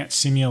because you can't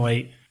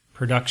simulate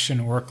production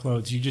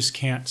workloads. You just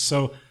can't.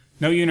 So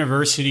no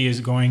university is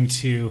going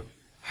to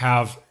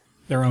have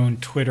their own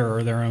Twitter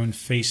or their own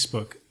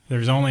Facebook.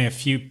 There's only a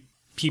few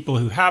people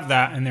who have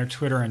that in their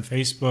Twitter and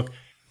Facebook.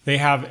 They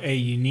have a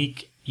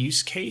unique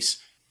use case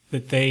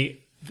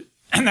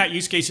and that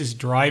use case is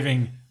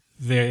driving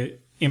the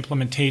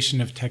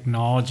implementation of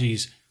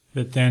technologies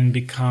that then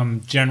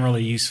become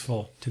generally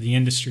useful to the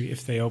industry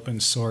if they open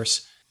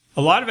source.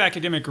 A lot of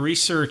academic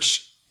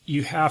research,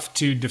 you have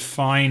to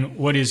define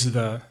what is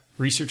the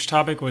research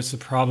topic, what's the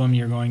problem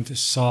you're going to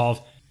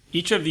solve.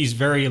 Each of these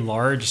very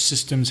large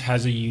systems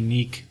has a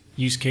unique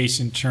use case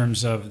in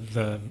terms of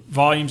the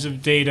volumes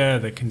of data,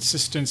 the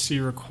consistency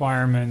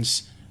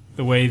requirements,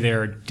 the way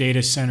their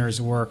data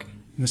centers work.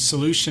 And the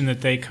solution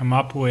that they come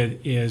up with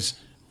is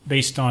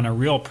based on a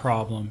real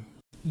problem.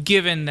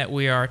 Given that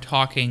we are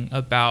talking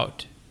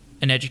about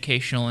an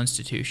educational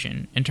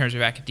institution in terms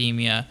of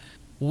academia,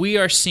 we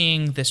are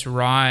seeing this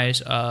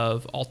rise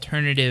of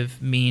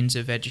alternative means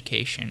of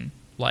education,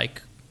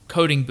 like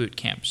coding boot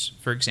camps,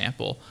 for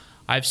example.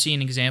 I've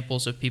seen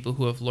examples of people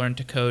who have learned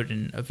to code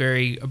in a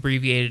very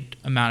abbreviated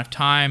amount of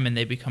time, and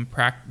they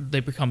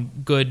become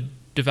good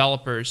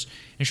developers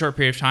in a short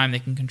period of time. They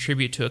can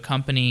contribute to a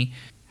company.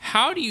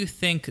 How do you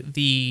think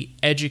the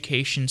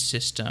education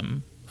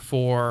system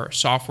for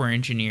software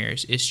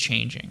engineers is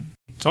changing?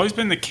 It's always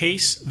been the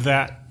case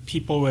that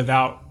people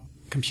without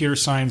computer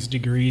science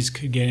degrees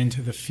could get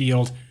into the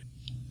field.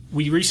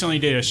 We recently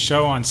did a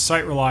show on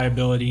site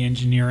reliability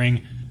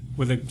engineering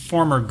with a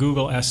former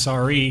Google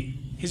SRE.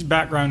 His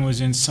background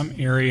was in some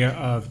area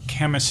of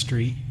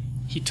chemistry.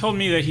 He told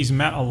me that he's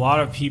met a lot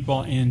of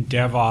people in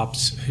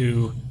DevOps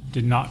who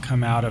did not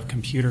come out of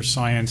computer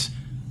science.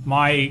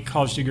 My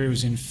college degree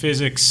was in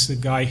physics. The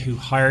guy who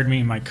hired me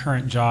in my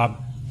current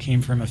job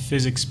came from a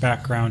physics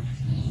background.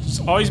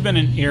 It's always been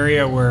an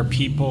area where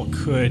people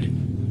could,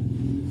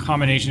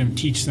 combination of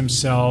teach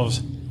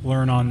themselves,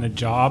 learn on the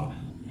job.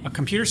 A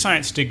computer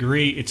science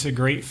degree, it's a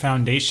great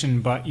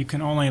foundation, but you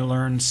can only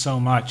learn so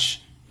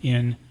much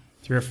in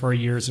 3 or 4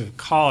 years of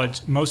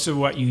college. Most of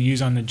what you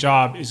use on the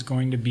job is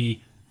going to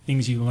be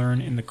things you learn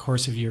in the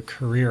course of your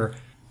career.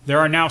 There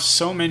are now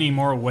so many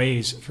more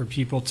ways for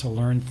people to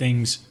learn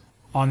things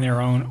on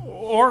their own.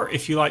 Or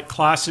if you like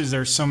classes,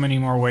 there's so many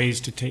more ways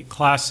to take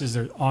classes.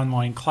 There's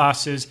online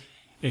classes.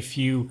 If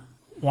you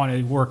want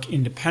to work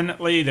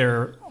independently,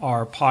 there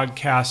are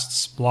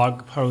podcasts,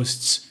 blog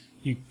posts,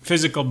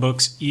 physical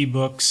books,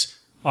 ebooks,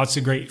 lots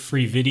of great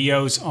free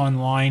videos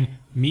online,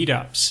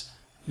 meetups.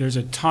 There's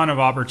a ton of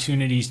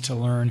opportunities to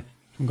learn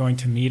from going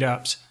to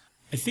meetups.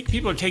 I think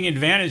people are taking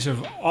advantage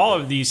of all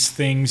of these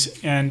things,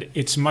 and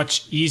it's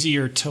much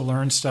easier to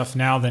learn stuff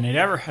now than it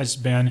ever has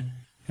been.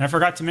 And I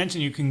forgot to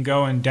mention you can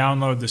go and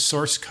download the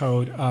source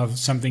code of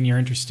something you're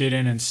interested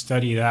in and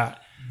study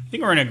that. I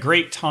think we're in a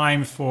great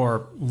time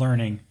for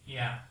learning.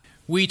 Yeah.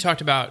 We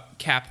talked about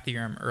CAP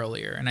theorem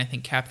earlier, and I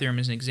think CAP theorem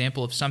is an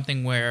example of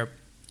something where,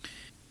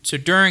 so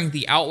during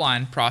the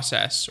outline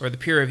process or the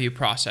peer review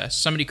process,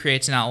 somebody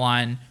creates an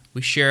outline,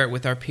 we share it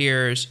with our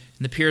peers,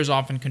 and the peers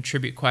often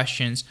contribute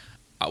questions.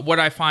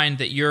 What I find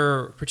that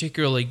you're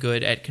particularly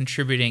good at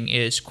contributing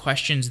is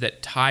questions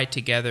that tie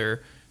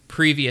together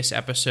previous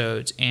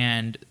episodes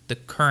and the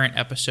current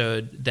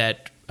episode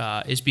that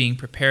is being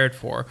prepared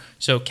for.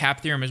 So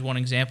CAP theorem is one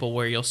example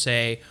where you'll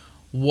say,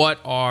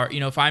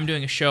 if I'm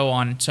doing a show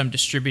on some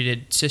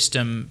distributed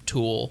system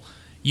tool,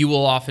 you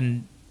will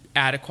often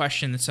add a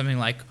question that's something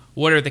like,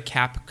 what are the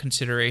CAP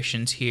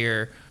considerations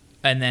here?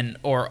 And then,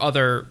 or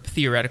other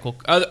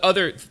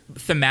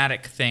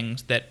thematic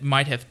things that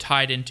might have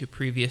tied into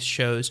previous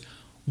shows.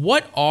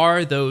 What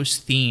are those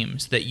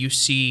themes that you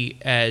see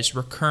as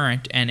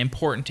recurrent and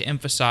important to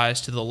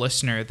emphasize to the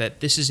listener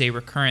that this is a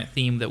recurrent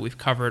theme that we've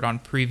covered on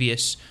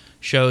previous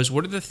shows?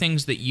 What are the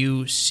things that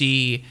you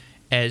see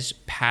as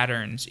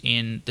patterns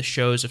in the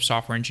shows of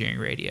Software Engineering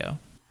Radio?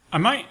 I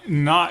might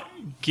not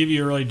give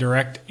you a really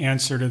direct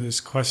answer to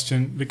this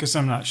question because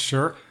I'm not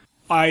sure.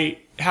 I'm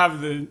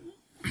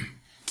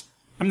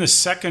the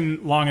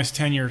second longest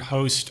tenured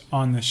host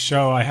on the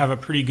show. I have a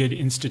pretty good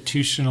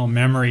institutional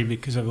memory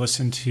because I've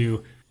listened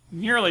to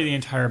nearly the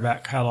entire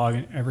back catalog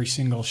in every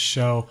single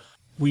show.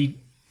 We,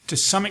 to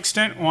some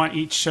extent, want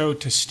each show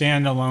to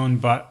stand alone,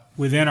 but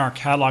within our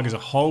catalog as a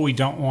whole, we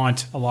don't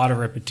want a lot of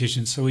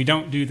repetition. So we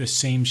don't do the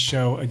same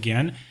show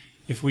again.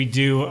 If we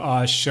do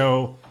a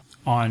show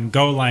on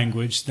Go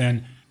language,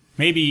 then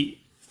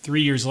maybe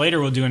 3 years later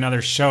we'll do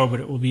another show, but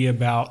it will be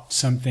about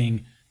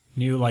something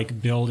new,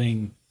 like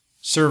building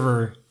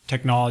server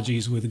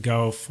technologies with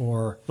Go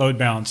for load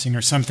balancing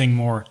or something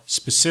more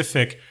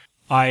specific.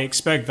 I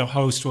expect the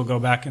host will go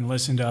back and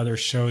listen to other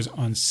shows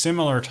on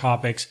similar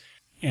topics.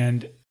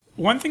 And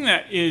one thing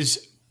that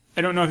is,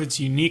 I don't know if it's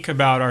unique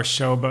about our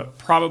show, but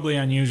probably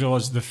unusual,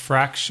 is the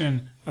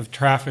fraction of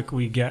traffic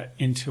we get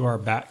into our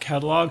back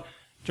catalog.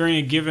 During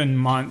a given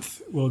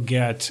month, we'll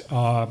get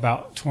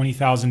about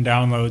 20,000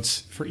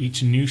 downloads for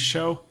each new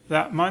show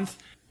that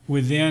month.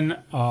 within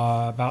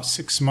about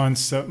 6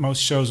 months, most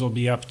shows will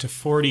be up to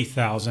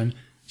 40,000,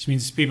 which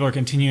means people are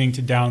continuing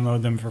to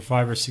download them for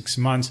 5 or 6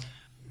 months.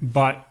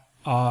 But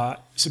a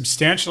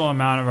substantial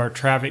amount of our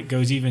traffic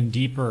goes even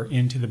deeper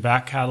into the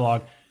back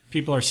catalog.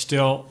 People are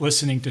still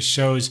listening to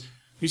shows.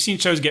 We've seen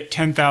shows get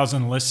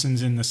 10,000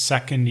 listens in the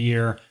second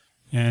year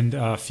and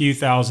a few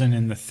thousand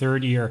in the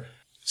third year.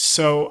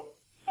 So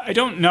I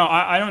don't know.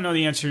 I don't know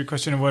the answer to your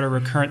question of what are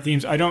recurrent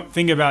themes. I don't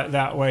think about it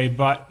that way,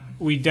 but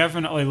we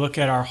definitely look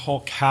at our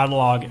whole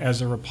catalog as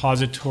a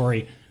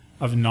repository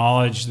of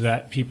knowledge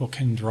that people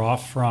can draw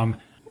from.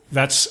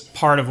 That's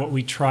part of what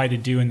we try to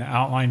do in the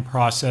outline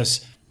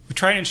process. We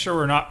try to ensure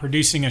we're not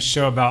producing a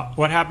show about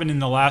what happened in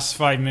the last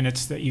 5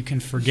 minutes that you can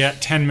forget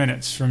 10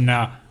 minutes from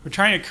now. We're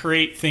trying to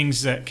create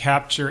things that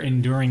capture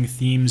enduring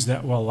themes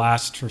that will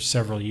last for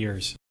several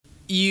years.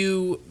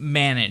 You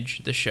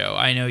manage the show.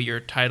 I know your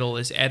title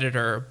is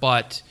editor,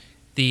 but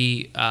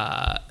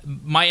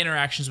my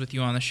interactions with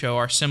you on the show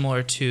are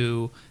similar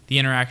to the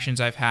interactions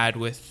I've had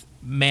with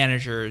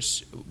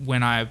managers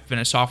when I've been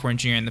a software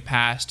engineer in the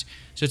past.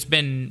 So it's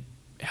been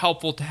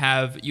helpful to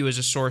have you as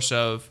a source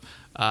of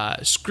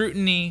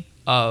scrutiny,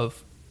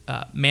 of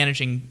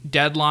managing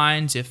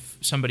deadlines if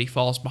somebody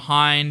falls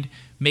behind,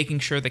 making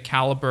sure the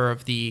caliber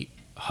of the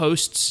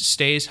hosts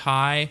stays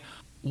high.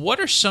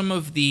 What are some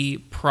of the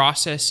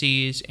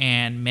processes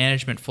and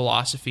management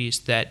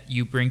philosophies that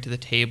you bring to the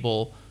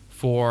table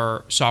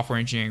for Software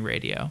Engineering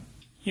Radio?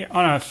 Yeah,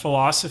 on a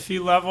philosophy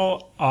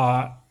level,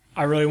 I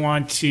really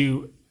want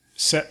to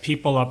set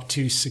people up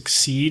to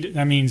succeed.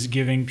 That means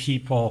giving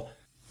people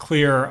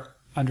clear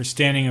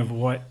understanding of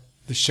what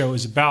the show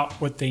is about,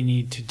 what they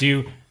need to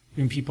do,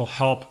 giving people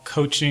help,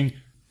 coaching.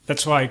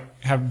 That's why I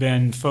have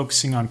been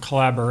focusing on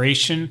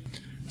collaboration.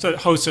 So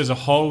hosts as a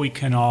whole, we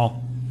can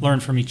all learn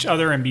from each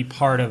other and be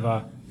part of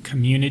a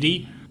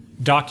community.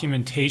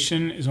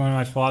 Documentation is one of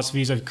my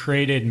philosophies. I've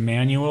created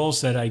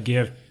manuals that I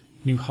give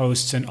new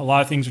hosts, and a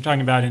lot of things we're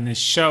talking about in this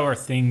show are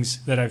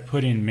things that I've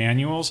put in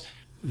manuals.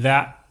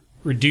 That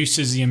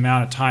reduces the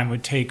amount of time it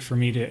would take for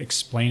me to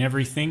explain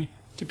everything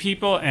to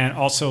people. And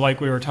also, like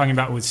we were talking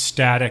about with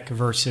static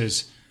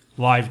versus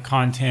live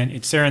content,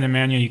 it's there in the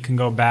manual. You can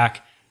go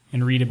back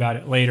and read about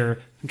it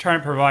later. I'm trying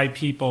to provide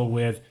people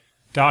with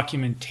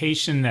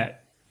documentation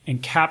that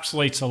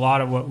encapsulates a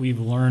lot of what we've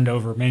learned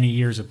over many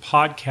years of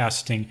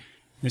podcasting.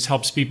 This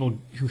helps people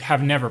who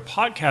have never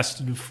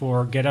podcasted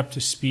before get up to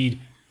speed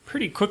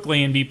pretty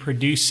quickly and be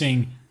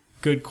producing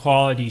good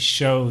quality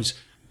shows.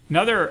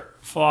 Another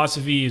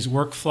philosophy is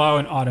workflow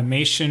and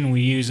automation.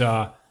 We use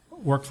a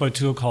workflow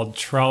tool called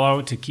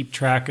Trello to keep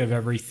track of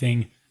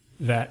everything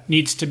that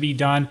needs to be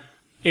done.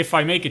 If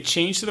I make a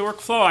change to the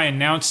workflow, I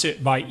announce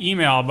it by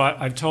email, but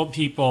I've told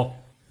people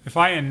if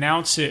I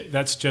announce it,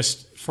 that's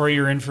just for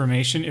your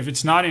information. If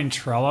it's not in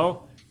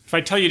Trello, if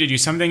I tell you to do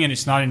something and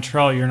it's not in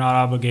Trello, you're not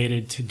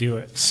obligated to do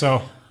it.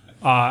 So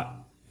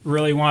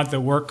really want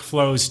the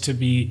workflows to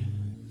be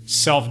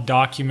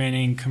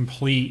self-documenting,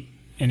 complete.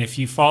 And if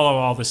you follow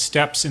all the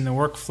steps in the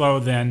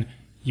workflow, then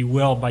you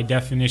will, by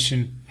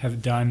definition,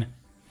 have done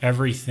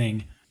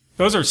everything.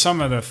 Those are some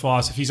of the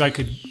philosophies. I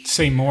could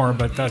say more,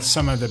 but that's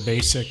some of the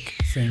basic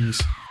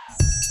things.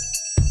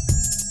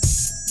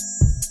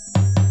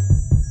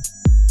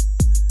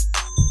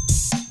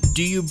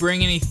 Do you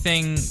bring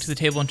anything to the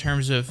table in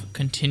terms of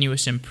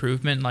continuous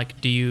improvement? Like,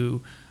 do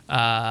you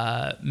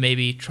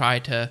maybe try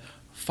to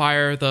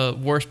fire the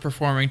worst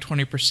performing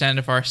 20%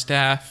 of our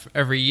staff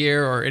every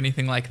year or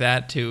anything like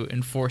that to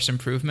enforce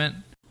improvement?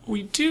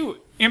 We do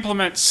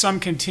implement some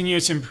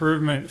continuous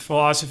improvement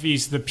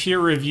philosophies. The peer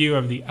review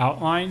of the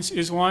outlines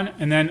is one.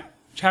 And then,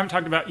 which I haven't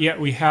talked about yet,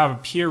 we have a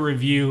peer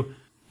review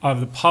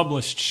of the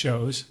published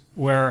shows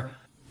where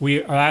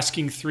we are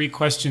asking 3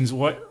 questions.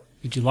 What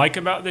did you like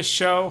about this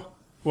show?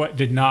 What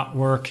did not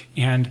work?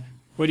 And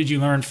what did you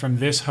learn from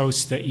this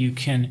host that you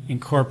can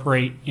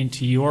incorporate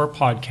into your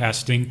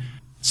podcasting?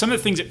 Some of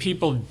the things that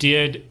people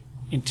did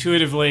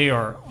intuitively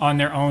or on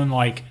their own,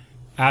 like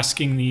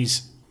asking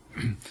these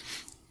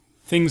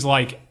things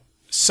like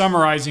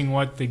summarizing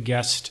what the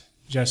guest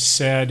just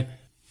said,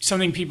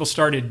 something people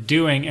started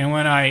doing. And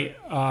when I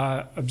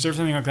observe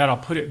something like that, I'll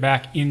put it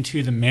back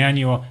into the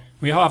manual.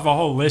 We have a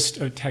whole list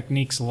of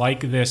techniques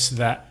like this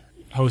that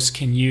hosts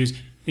can use.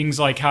 Things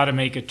like how to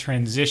make a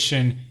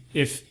transition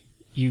if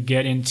you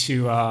get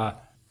into a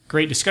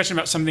great discussion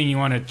about something you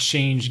want to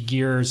change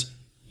gears.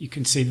 You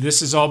can say,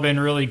 this has all been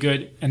really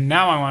good, and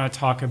now I want to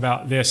talk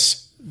about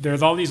this.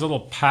 There's all these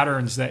little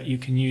patterns that you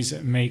can use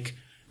that make,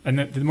 and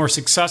the more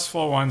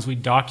successful ones, we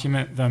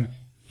document them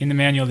in the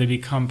manual. They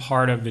become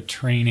part of the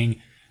training,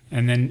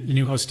 and then the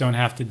new hosts don't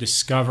have to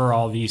discover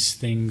all these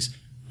things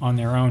on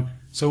their own.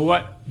 So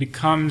what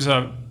becomes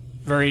a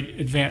very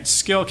advanced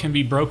skill can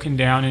be broken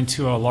down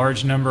into a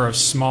large number of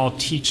small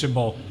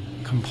teachable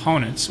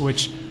components,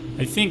 which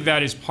I think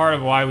that is part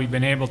of why we've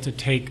been able to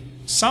take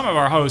some of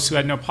our hosts who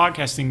had no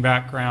podcasting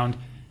background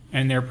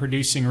and they're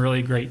producing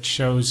really great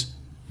shows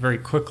very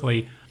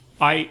quickly.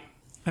 I've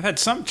had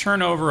some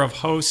turnover of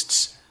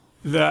hosts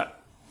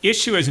that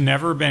issue has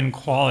never been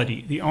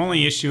quality. The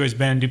only issue has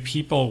been, do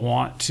people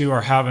want to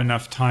or have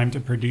enough time to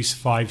produce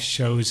 5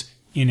 shows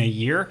in a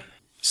year?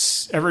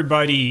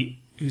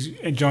 Everybody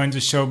who joins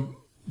the show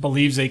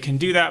believes they can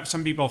do that.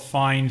 Some people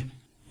find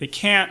they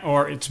can't,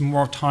 or it's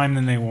more time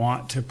than they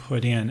want to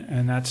put in.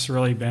 And that's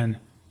really been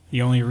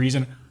the only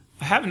reason.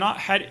 I have not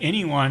had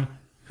anyone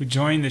who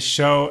joined the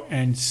show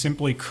and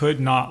simply could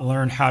not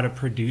learn how to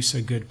produce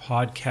a good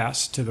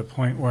podcast to the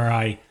point where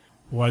I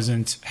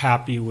wasn't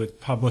happy with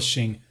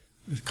publishing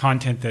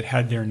content that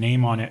had their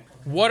name on it.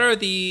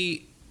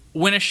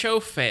 When a show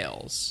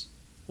fails,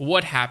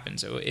 what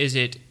happens? Is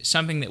it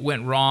something that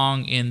went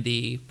wrong in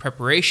the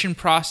preparation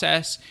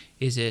process?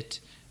 Is it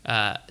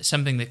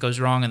something that goes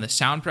wrong in the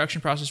sound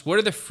production process? What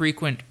are the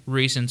frequent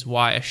reasons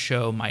why a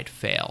show might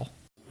fail?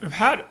 We've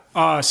had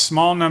a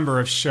small number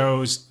of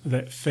shows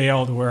that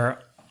failed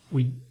where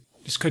we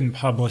just couldn't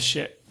publish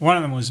it. One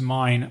of them was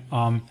mine.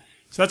 So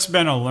that's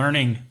been a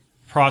learning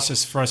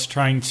process for us,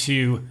 trying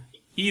to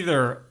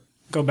either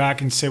go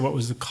back and say what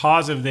was the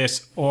cause of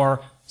this,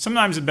 or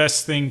sometimes the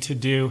best thing to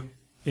do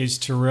is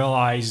to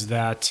realize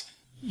that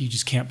you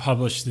just can't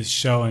publish this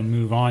show and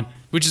move on.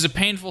 Which is a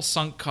painful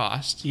sunk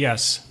cost.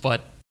 Yes.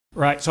 But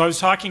right. So I was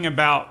talking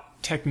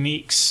about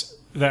techniques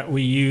that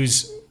we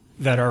use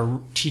that are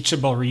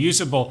teachable,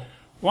 reusable.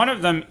 One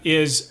of them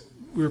is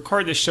we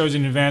record the shows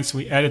in advance,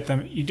 we edit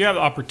them. You do have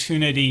the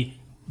opportunity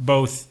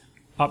both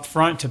up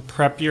front to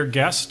prep your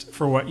guest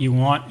for what you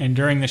want, and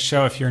during the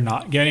show, if you're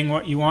not getting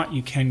what you want,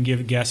 you can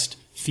give guest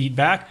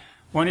feedback.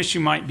 One issue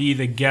might be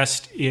the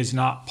guest is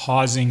not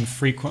pausing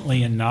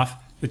frequently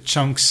enough. The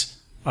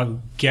chunks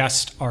of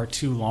guest are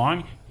too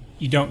long.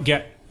 You don't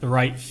get the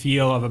right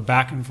feel of a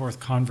back and forth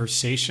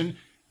conversation.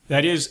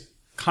 That is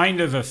kind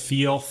of a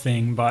feel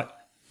thing, but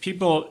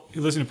people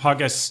who listen to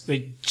podcasts,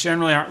 they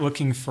generally aren't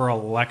looking for a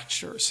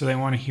lecture, so they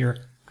want to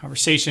hear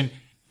conversation.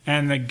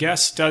 And the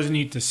guest does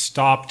need to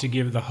stop to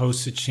give the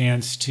host a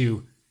chance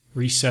to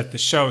reset the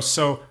show.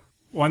 So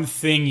one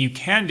thing you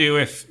can do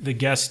if the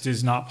guest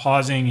is not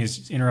pausing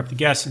is interrupt the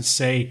guest and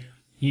say,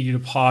 you need you to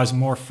pause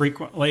more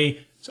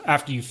frequently. So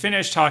after you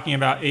finish talking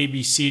about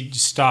ABC,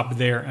 just stop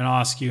there and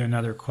I'll ask you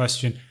another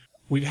question.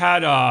 We've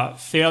had a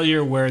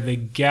failure where the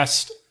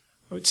guest,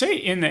 I would say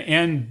in the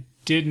end,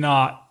 did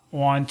not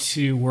want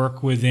to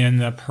work within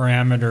the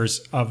parameters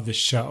of the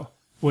show,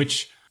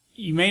 which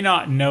you may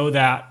not know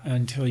that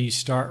until you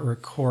start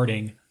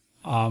recording.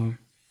 I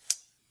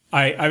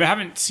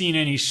haven't seen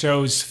any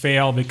shows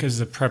fail because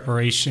the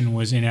preparation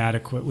was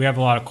inadequate. We have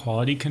a lot of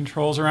quality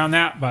controls around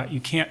that, but you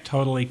can't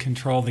totally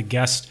control the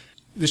guest.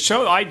 The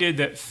show I did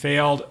that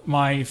failed,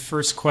 my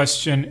first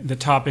question, the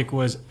topic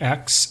was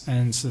X,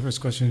 and so the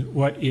first question,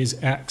 what is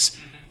X?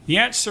 The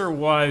answer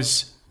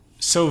was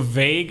so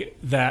vague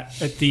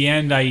that at the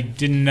end I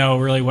didn't know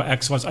really what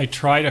X was. I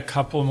tried a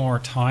couple more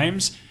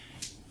times,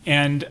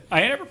 and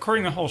I ended up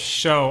recording the whole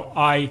show.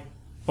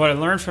 What I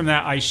learned from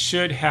that, I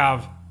should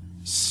have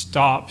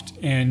stopped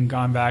and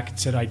gone back and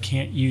said, I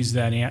can't use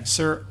that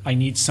answer. I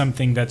need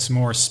something that's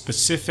more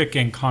specific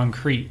and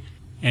concrete.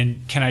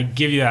 And can I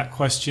give you that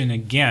question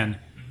again?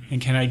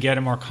 And can I get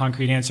a more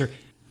concrete answer?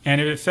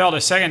 And if it failed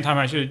a second time,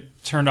 I should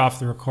have turned off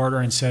the recorder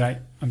and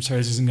said, I'm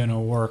sorry, this isn't going to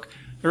work.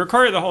 I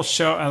recorded the whole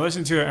show. I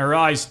listened to it. And I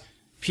realized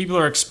people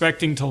are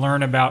expecting to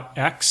learn about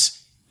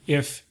X.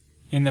 If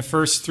in the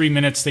first 3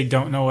 minutes they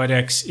don't know what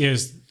X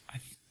is,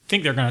 I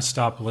think they're going to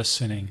stop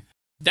listening.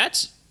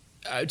 That's,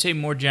 I would say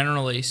more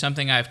generally,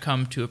 something I've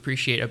come to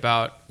appreciate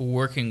about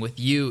working with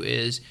you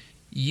is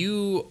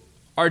you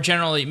are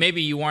generally,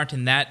 maybe you aren't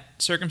in that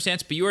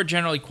circumstance, but you are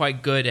generally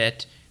quite good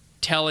at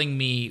telling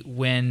me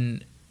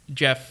when,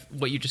 Jeff,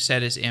 what you just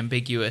said is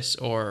ambiguous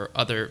or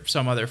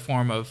some other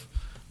form of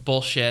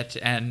bullshit,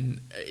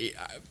 and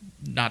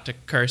not to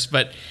curse,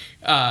 but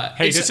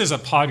hey, this is a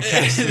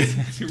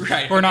podcast.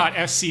 Right. We're not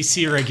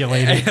FCC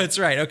regulated. That's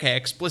right. Okay,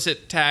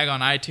 explicit tag on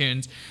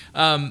iTunes.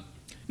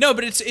 No,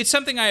 but it's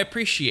something I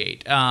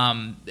appreciate,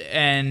 and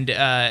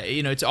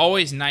it's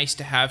always nice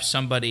to have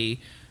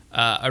somebody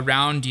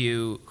around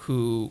you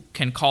who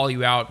can call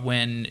you out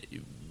when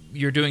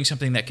you're doing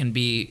something that can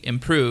be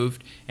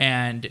improved.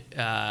 And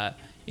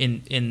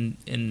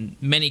in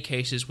many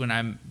cases, when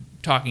I'm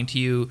talking to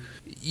you,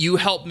 you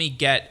help me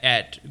get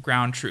at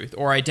ground truth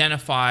or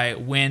identify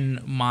when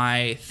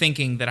my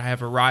thinking that I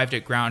have arrived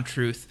at ground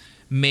truth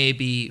may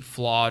be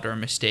flawed or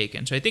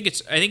mistaken. So I think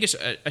it's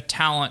a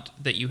talent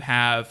that you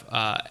have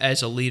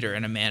as a leader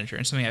and a manager,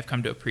 and something I've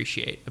come to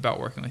appreciate about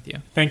working with you.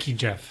 Thank you,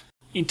 Jeff.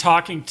 In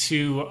talking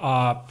to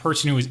a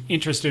person who was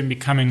interested in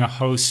becoming a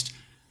host,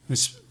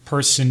 this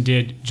person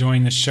did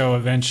join the show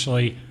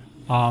eventually.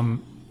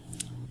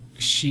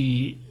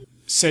 She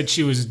said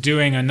she was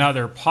doing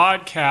another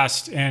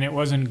podcast and it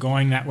wasn't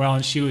going that well,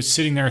 and she was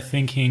sitting there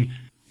thinking,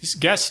 this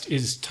guest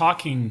is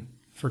talking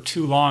for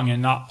too long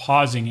and not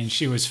pausing, and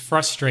she was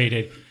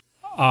frustrated.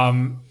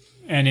 And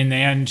in the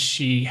end,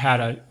 she had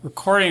a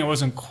recording. It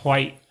wasn't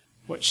quite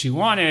what she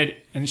wanted,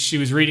 and she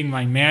was reading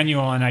my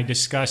manual, and I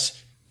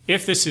discussed,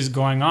 if this is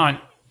going on,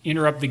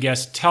 interrupt the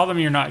guest, tell them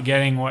you're not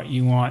getting what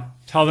you want,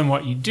 tell them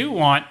what you do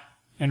want,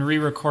 and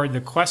re-record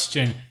the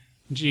question.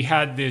 And she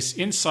had this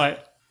insight,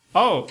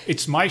 oh,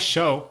 it's my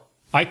show.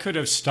 I could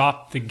have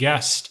stopped the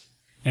guest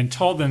and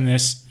told them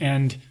this.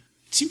 And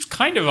it seems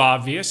kind of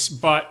obvious,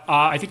 but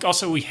I think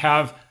also we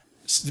have,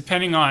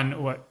 depending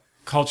on what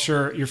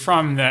culture you're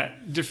from,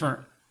 that different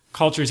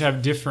cultures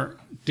have different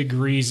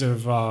degrees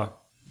of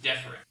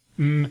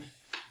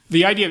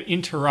the idea of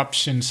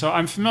interruption. So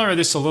I'm familiar with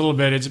this a little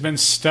bit. It's been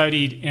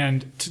studied,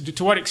 and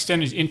to what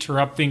extent is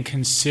interrupting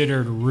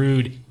considered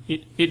rude?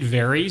 It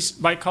varies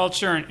by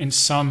culture. And in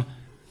some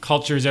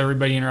cultures,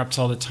 everybody interrupts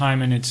all the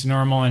time, and it's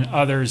normal. In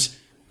others,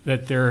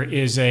 that there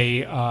is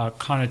a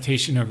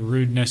connotation of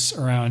rudeness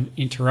around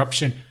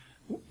interruption,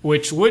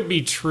 which would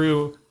be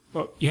true.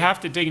 But you have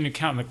to take into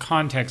account the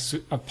context.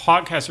 A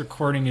podcast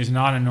recording is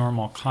not a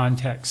normal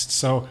context.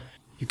 So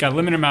you've got a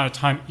limited amount of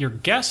time. Your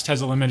guest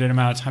has a limited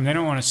amount of time. They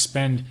don't want to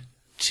spend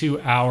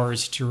 2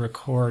 hours to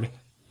record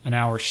an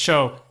hour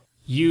show.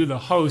 You, the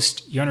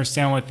host, you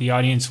understand what the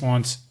audience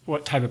wants,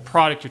 what type of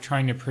product you're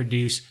trying to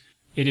produce.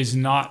 It is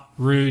not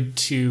rude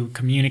to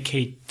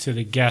communicate to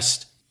the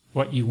guest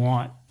what you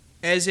want.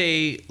 As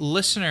a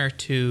listener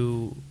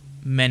to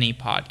many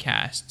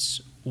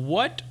podcasts,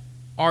 what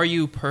are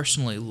you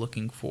personally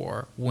looking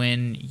for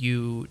when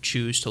you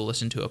choose to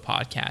listen to a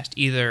podcast,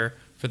 either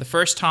for the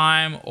first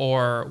time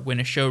or when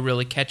a show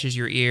really catches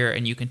your ear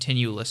and you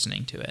continue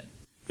listening to it?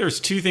 There's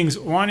two things.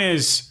 One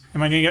is,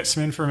 am I going to get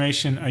some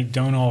information I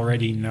don't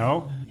already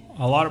know?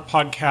 A lot of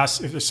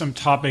podcasts, if there's some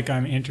topic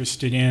I'm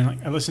interested in,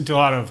 like I listen to a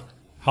lot of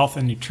health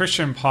and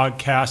nutrition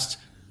podcasts.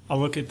 I'll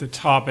look at the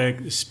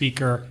topic, the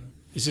speaker.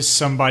 Is this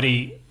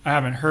somebody I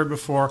haven't heard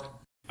before?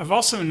 I've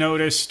also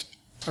noticed,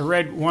 I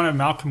read one of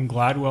Malcolm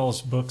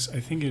Gladwell's books, I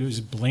think it was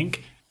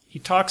Blink. He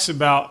talks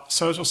about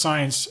social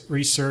science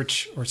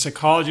research or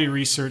psychology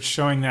research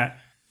showing that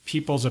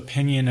people's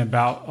opinion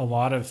about a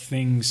lot of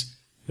things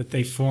that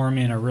they form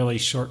in a really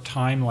short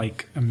time,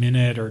 like a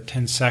minute or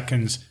 10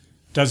 seconds,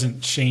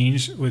 doesn't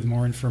change with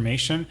more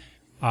information.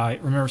 I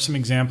remember some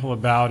example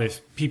about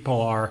if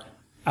people are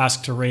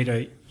asked to rate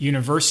a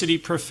university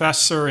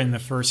professor in the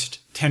first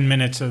 10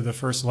 minutes of the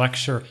first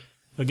lecture,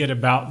 they'll get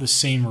about the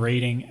same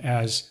rating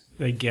as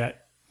they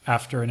get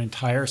after an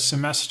entire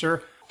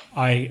semester.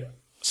 I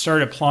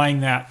started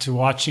applying that to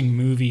watching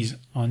movies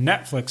on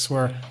Netflix,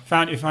 where I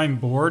found if I'm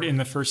bored in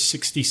the first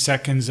 60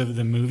 seconds of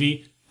the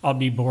movie, I'll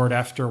be bored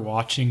after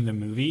watching the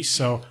movie.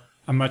 So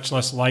I'm much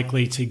less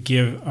likely to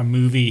give a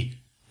movie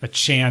a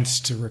chance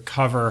to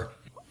recover.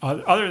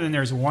 Other than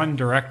there's one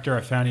director,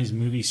 I found his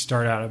movies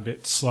start out a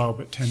bit slow,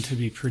 but tend to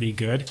be pretty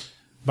good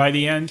by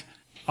the end.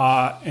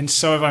 And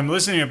so if I'm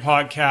listening to a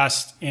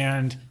podcast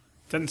and it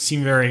doesn't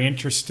seem very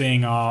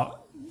interesting,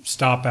 I'll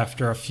stop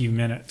after a few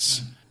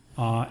minutes.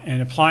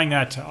 And applying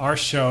that to our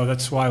show,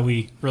 that's why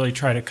we really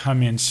try to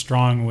come in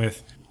strong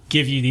with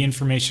give you the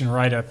information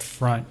right up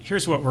front.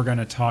 Here's what we're going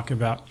to talk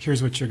about.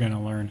 Here's what you're going to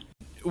learn.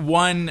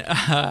 One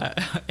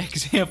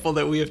example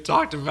that we have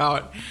talked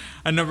about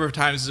a number of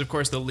times is, of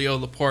course, the Leo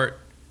Laporte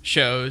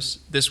shows,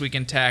 This Week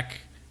in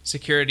Tech,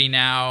 Security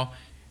Now.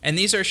 And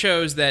these are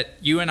shows that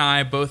you and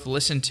I both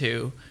listen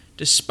to,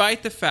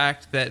 despite the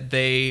fact that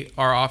they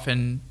are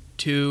often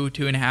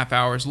 2.5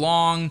 hours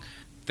long.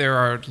 There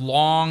are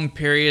long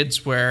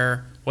periods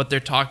where what they're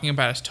talking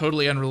about is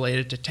totally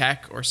unrelated to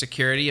tech or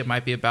security. It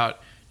might be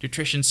about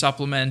nutrition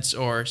supplements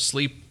or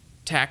sleep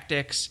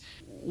tactics.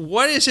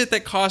 What is it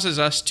that causes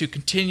us to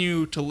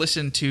continue to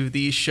listen to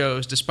these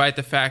shows despite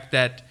the fact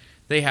that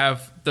they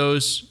have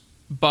those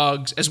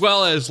bugs, as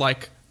well as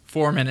like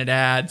 4-minute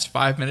ads,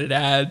 5-minute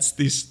ads,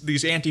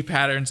 these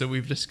anti-patterns that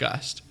we've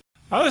discussed?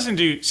 I listen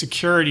to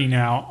Security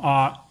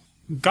Now.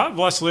 God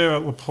bless Leo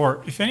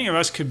Laporte. If any of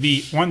us could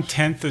be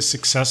 1/10 as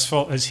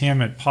successful as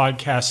him at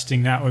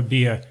podcasting, that would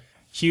be a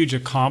huge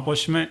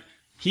accomplishment.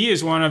 He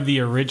is one of the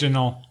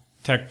original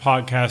tech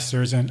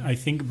podcasters, and I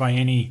think by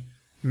any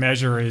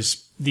measure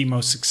is the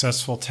most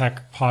successful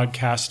tech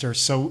podcaster.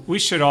 So we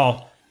should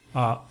all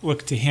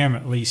look to him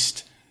at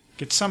least,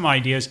 get some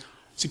ideas.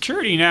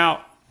 Security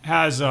Now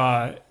has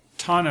a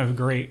ton of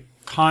great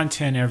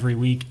content every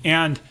week,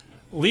 and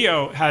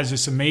Leo has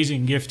this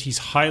amazing gift. He's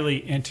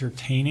highly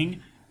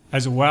entertaining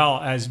as well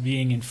as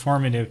being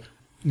informative.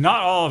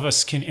 Not all of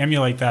us can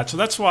emulate that. So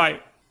that's why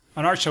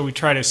on our show we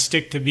try to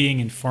stick to being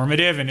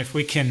informative, and if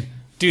we can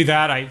do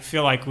that, I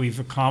feel like we've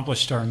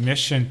accomplished our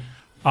mission.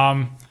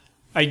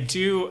 I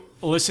do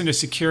listen to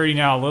Security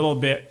Now a little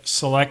bit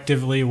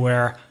selectively,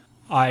 where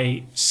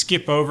I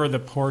skip over the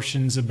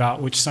portions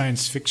about which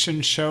science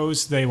fiction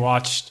shows they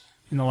watched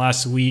in the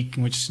last week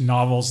and which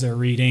novels they're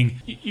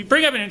reading. You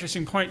bring up an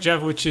interesting point,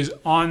 Jeff, which is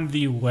on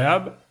the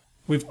web,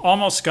 we've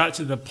almost got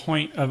to the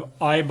point of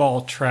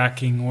eyeball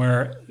tracking,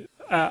 where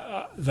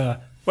the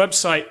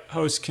website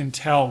host can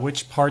tell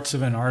which parts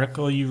of an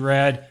article you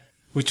read,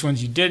 which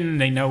ones you didn't.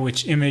 They know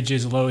which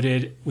images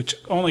loaded, which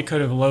only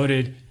could have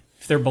loaded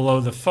if they're below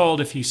the fold,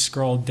 if you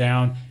scrolled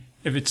down.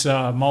 If it's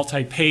a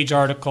multi-page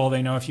article,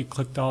 they know if you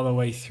clicked all the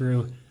way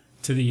through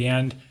to the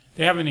end.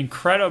 They have an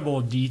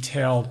incredible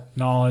detailed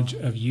knowledge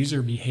of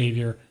user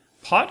behavior.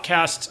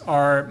 Podcasts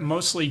are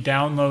mostly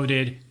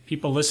downloaded.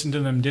 People listen to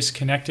them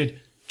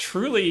disconnected.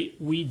 Truly,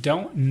 we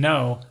don't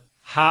know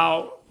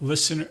how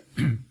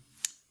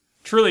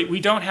Truly,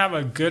 we don't have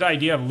a good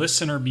idea of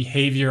listener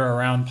behavior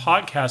around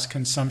podcast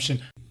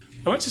consumption.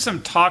 I went to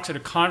some talks at a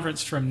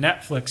conference from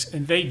Netflix,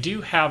 and they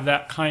do have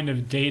that kind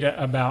of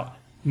data about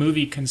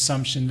movie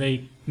consumption.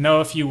 They know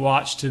if you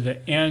watched to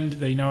the end.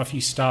 They know if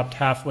you stopped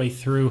halfway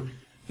through.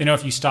 They know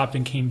if you stopped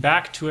and came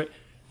back to it.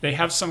 They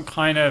have some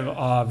kind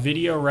of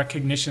video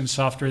recognition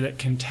software that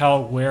can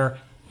tell where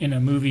in a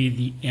movie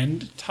the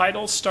end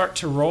titles start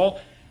to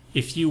roll.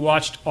 If you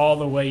watched all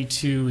the way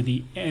to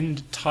the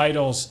end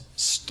titles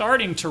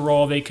starting to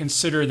roll, they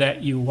consider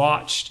that you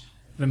watched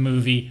the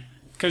movie.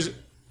 Because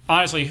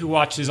honestly, who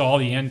watches all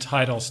the end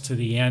titles to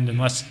the end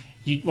unless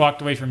you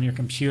walked away from your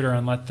computer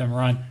and let them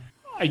run?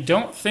 I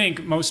don't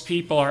think most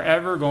people are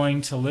ever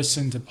going to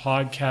listen to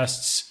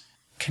podcasts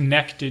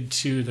connected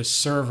to the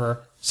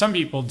server. Some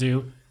people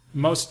do.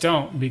 Most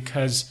don't,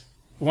 because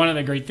one of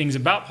the great things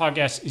about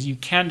podcasts is you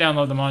can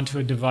download them onto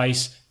a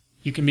device.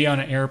 You can be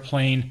on an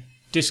airplane,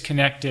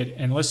 disconnected,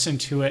 and listen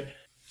to it.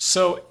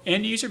 So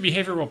end user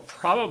behavior will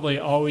probably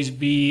always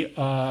be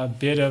a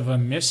bit of a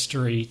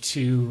mystery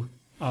to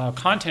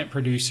content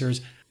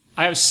producers.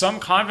 I have some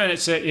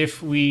confidence that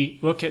if we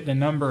look at the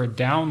number of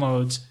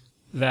downloads,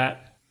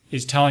 that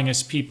is telling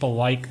us people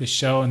like the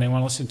show and they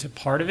want to listen to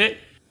part of it.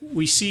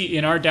 We see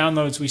in our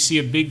downloads, we see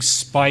a big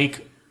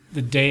spike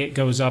the day it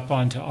goes up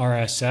onto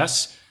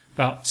RSS,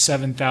 about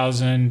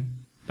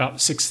 7,000, about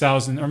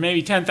 6,000, or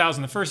maybe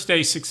 10,000 the first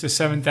day, 6,000 to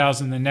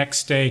 7,000 the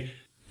next day,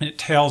 and it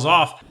tails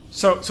off.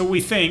 So we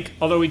think,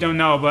 although we don't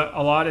know, but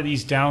a lot of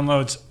these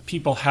downloads,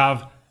 people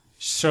have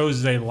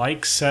shows they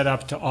like set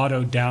up to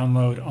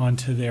auto-download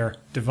onto their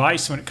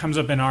device. When it comes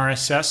up in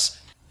RSS,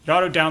 it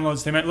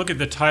auto-downloads. They might look at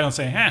the title and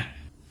say,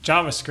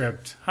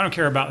 JavaScript, I don't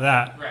care about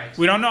that. Right.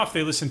 We don't know if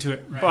they listen to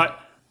it, right. But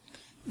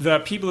the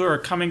people who are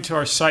coming to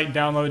our site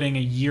downloading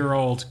a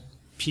year-old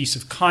piece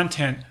of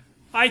content,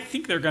 I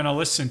think they're going to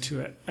listen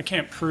to it. I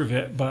can't prove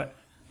it, but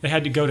they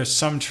had to go to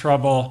some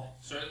trouble.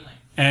 Certainly.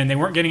 And they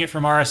weren't getting it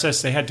from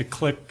RSS. They had to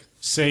click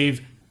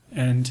save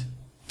and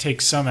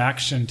take some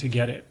action to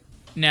get it.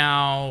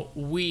 Now,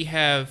 we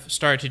have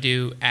started to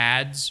do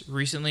ads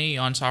recently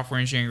on Software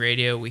Engineering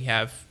Radio. We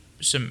have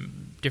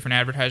some different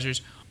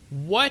advertisers.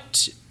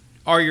 What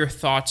are your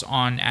thoughts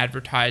on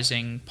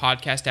advertising,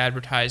 podcast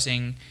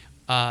advertising?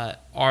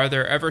 Are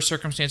there ever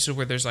circumstances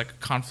where there's like a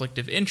conflict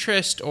of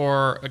interest?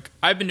 Or like,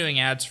 I've been doing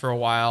ads for a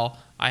while.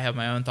 I have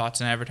my own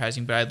thoughts on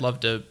advertising, but I'd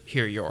love to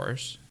hear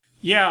yours.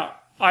 Yeah,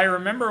 I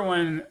remember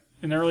when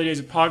in the early days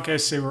of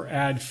podcasts they were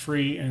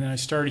ad-free, and then I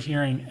started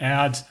hearing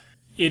ads.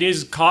 It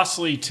is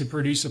costly to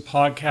produce a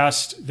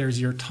podcast.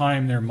 There's your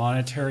time, there are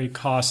monetary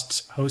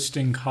costs,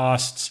 hosting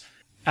costs.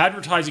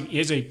 Advertising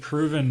is a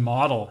proven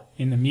model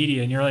in the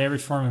media. Nearly every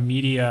form of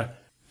media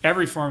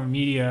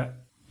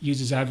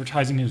uses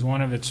advertising as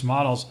one of its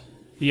models.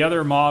 The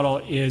other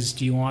model is,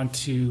 do you want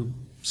to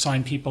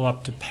sign people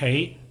up to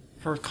pay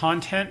for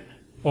content,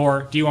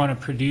 or do you want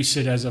to produce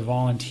it as a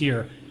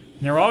volunteer?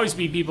 And there will always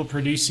be people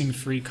producing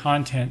free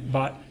content,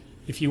 but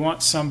if you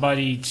want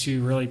somebody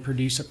to really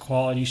produce a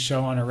quality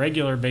show on a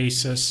regular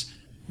basis,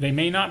 they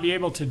may not be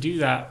able to do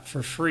that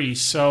for free.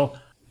 So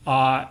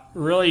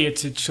really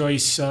it's a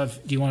choice of,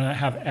 do you want to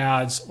have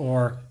ads,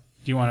 or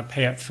do you want to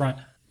pay up front?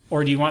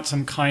 Or do you want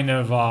some kind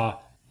of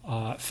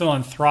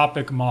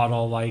philanthropic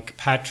model like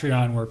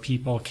Patreon, where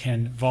people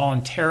can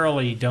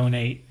voluntarily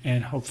donate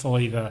and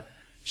hopefully the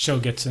show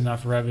gets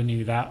enough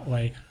revenue that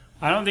way?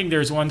 I don't think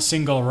there's one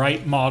single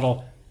right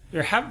model.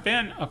 There have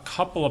been a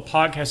couple of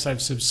podcasts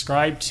I've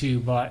subscribed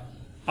to, but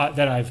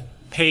that I've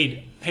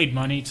paid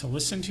money to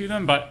listen to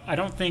them, but I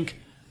don't think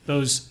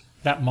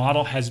that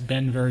model has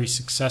been very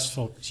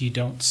successful because you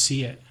don't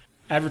see it.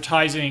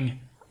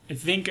 Advertising, I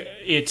think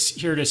it's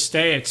here to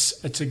stay.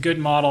 It's a good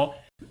model.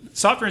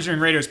 Software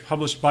Engineering Radio is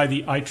published by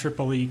the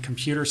IEEE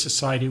Computer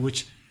Society,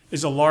 which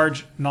is a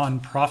large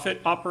nonprofit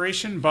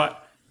operation,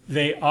 but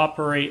they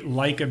operate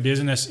like a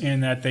business in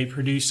that they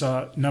produce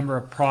a number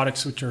of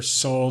products which are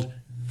sold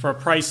for a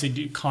price. They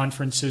do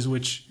conferences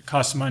which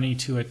cost money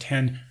to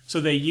attend. So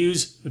they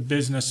use the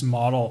business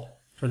model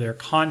for their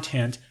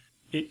content.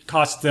 It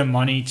costs them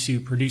money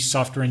to produce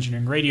Software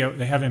Engineering Radio.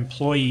 They have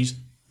employees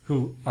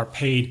who are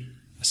paid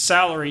a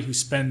salary, who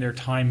spend their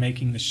time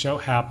making the show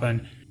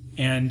happen.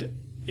 And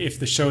if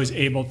the show is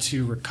able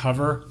to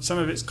recover some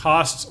of its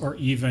costs, or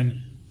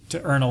even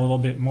to earn a little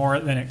bit more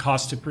than it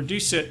costs to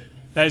produce it,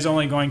 that is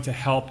only going to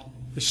help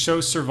the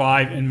show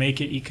survive and make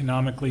it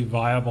economically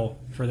viable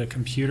for the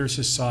Computer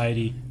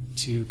Society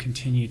to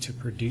continue to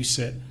produce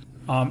it.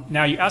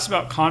 Now, you asked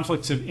about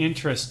conflicts of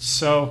interest.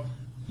 So,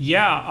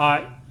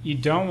 you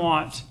don't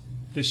want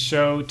the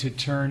show to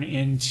turn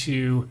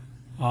into,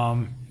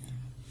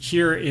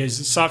 here is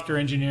a software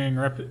engineering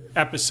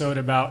episode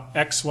about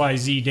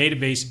XYZ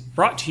database,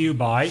 brought to you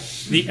by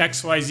the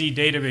XYZ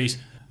database.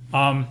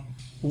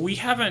 We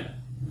haven't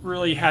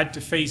really had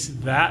to face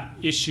that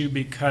issue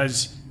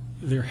because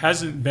there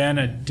hasn't been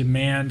a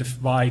demand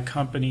by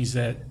companies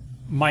that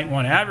might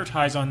want to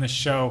advertise on the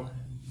show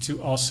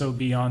to also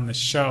be on the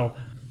show.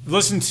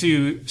 listen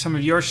to some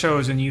of your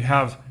shows and you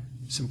have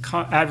some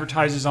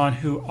advertisers on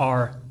who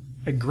are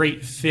a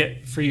great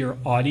fit for your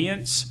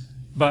audience,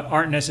 but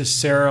aren't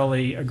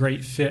necessarily a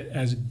great fit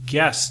as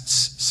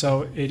guests.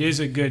 So it is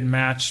a good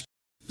match.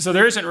 So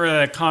there isn't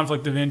really a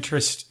conflict of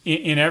interest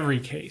in every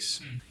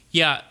case.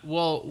 Yeah,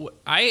 well,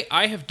 I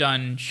have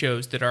done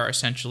shows that are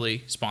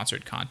essentially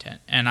sponsored content,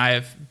 and I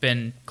have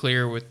been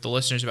clear with the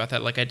listeners about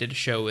that. Like I did a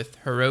show with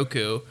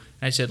Heroku,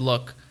 and I said,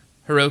 look,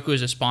 Heroku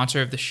is a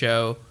sponsor of the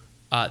show.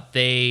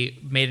 They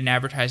made an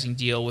advertising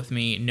deal with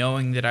me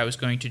knowing that I was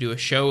going to do a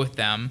show with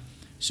them.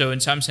 So in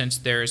some sense,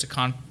 there's a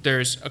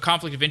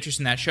conflict of interest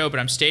in that show, but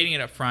I'm stating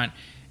it up front.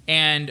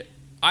 And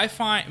I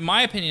find,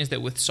 my opinion is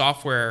that with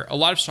software, a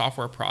lot of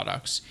software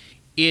products,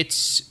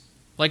 it's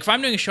like if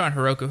I'm doing a show on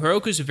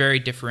Heroku is a very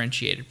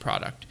differentiated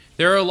product.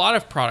 There are a lot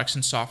of products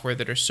in software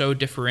that are so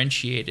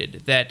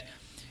differentiated that,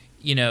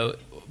 you know,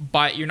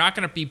 you're not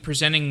going to be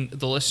presenting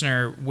the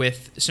listener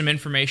with some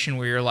information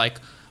where you're like,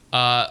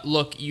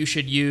 look, you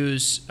should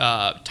use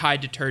Tide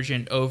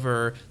detergent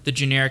over the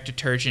generic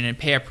detergent and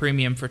pay a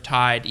premium for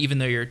Tide, even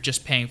though you're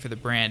just paying for the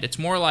brand. It's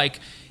more like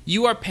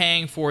you are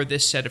paying for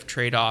this set of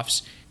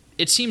trade-offs.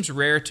 It seems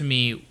rare to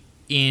me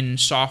in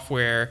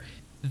software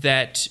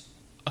that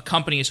a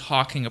company is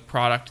hawking a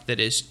product that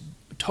is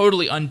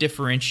totally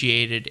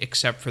undifferentiated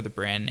except for the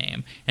brand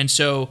name. And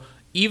so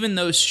even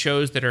those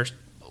shows that are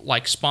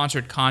like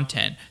sponsored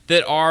content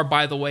that are,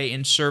 by the way,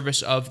 in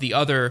service of the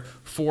other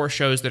 4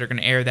 shows that are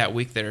going to air that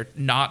week that are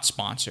not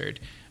sponsored,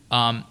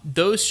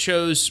 those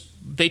shows,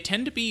 they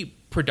tend to be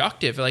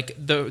productive. Like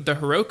the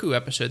Heroku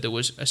episode that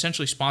was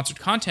essentially sponsored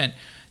content,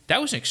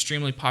 that was an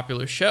extremely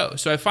popular show.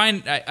 So I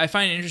find it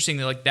interesting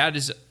that like that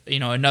is, you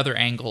know, another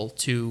angle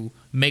to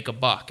make a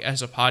buck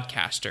as a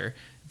podcaster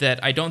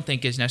that I don't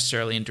think is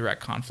necessarily in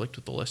direct conflict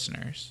with the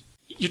listeners.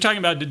 You're talking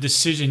about the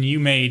decision you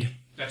made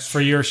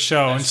for your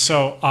show, and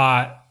so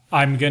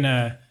I'm going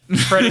to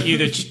credit you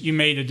that you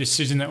made a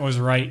decision that was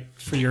right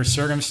for your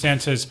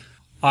circumstances.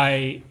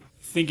 I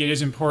think it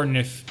is important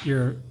if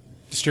you're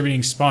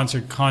distributing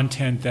sponsored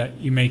content that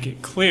you make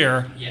it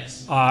clear.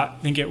 Yes. I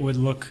think it would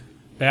look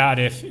bad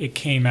if it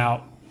came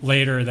out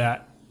later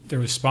that there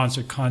was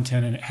sponsored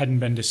content and it hadn't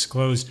been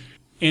disclosed.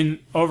 In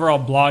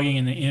overall blogging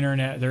and the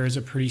internet, there is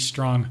a pretty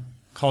strong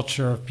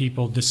culture of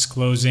people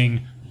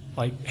disclosing,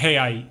 like, hey,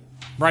 I'm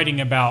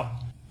writing about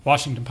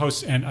Washington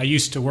Post and I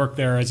used to work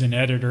there as an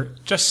editor,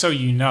 just so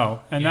you know.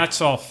 And that's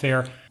all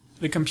fair.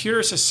 The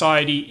Computer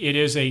Society, it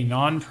is a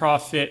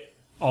nonprofit,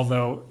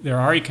 although there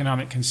are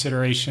economic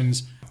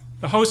considerations.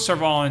 The hosts are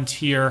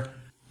volunteer,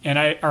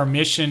 and our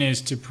mission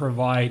is to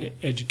provide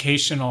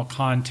educational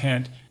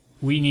content.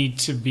 We need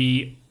to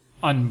be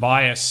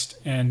unbiased,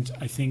 and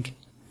I think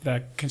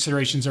the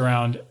considerations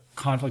around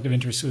conflict of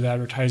interest with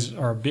advertisers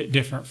are a bit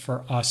different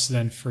for us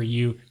than for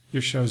you.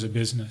 Your show's a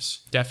business.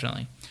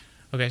 Definitely.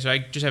 Okay, so I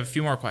just have a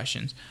few more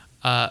questions.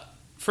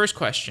 First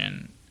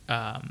question,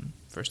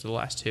 first of the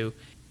last 2.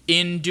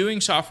 In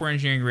doing software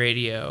engineering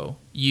radio,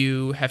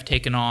 you have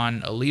taken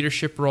on a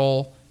leadership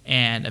role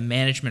and a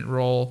management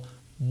role.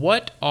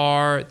 What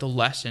are the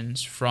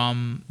lessons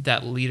from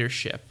that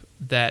leadership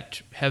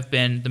that have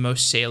been the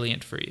most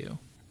salient for you?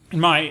 In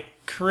my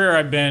career,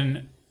 I've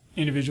been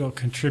individual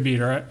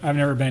contributor. I've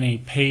never been a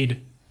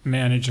paid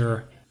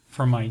manager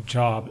for my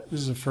job.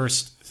 This is the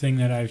first thing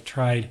that I've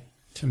tried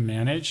to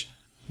manage.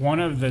 One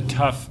of the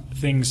tough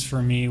things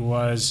for me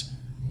was,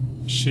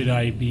 should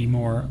I be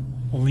more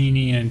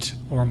lenient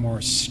or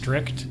more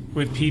strict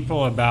with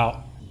people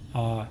about,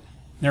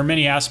 there are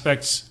many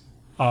aspects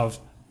of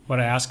what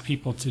I ask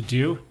people to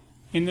do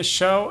in the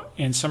show.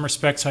 In some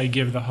respects, I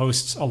give the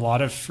hosts a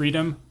lot of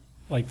freedom,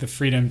 like the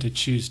freedom to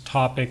choose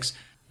topics.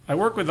 I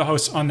work with the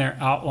hosts on their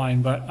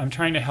outline, but I'm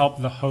trying to help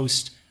the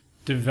host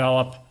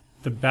develop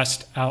the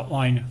best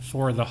outline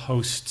for the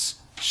host's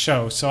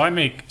show. So I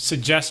make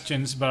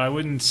suggestions, but I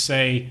wouldn't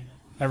say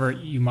ever,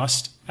 you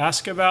must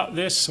ask about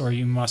this or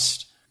you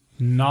must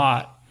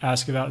not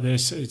ask about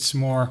this. It's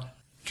more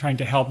trying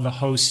to help the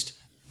host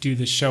do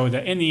the show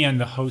that in the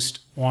end the host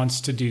wants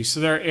to do. So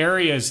there are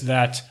areas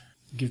that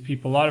give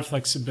people a lot of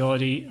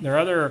flexibility. There are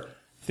other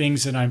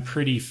things that I'm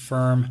pretty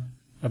firm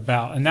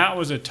about. And that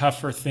was a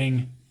tougher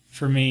thing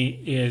for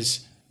me,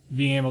 is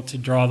being able to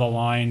draw the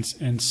lines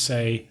and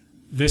say,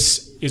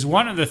 this is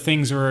one of the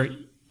things where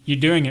you're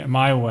doing it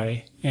my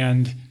way,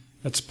 and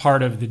that's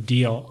part of the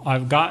deal.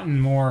 I've gotten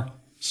more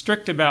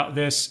strict about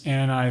this,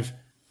 and I've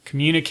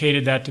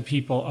communicated that to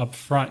people up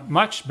front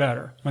much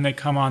better when they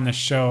come on the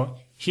show.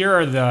 Here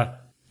are the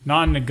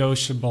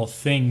non-negotiable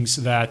things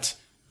that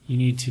you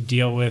need to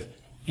deal with,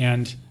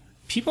 and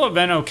people have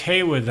been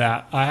okay with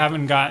that. I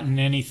haven't gotten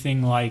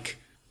anything like,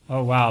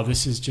 oh wow,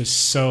 this is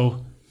just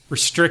so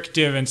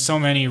restrictive and so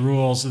many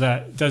rules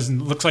that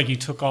looks like you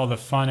took all the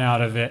fun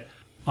out of it.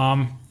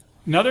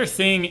 Another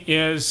thing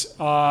is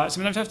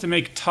sometimes I have to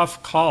make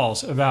tough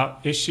calls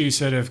about issues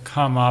that have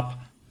come up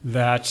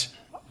that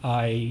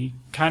I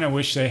kind of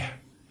wish I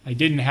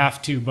didn't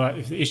have to, but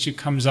if the issue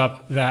comes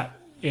up that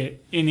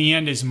it in the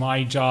end is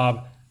my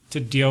job to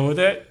deal with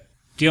it,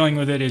 dealing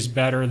with it is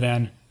better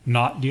than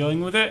not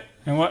dealing with it.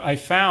 And what I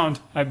found,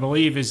 I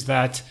believe, is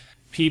that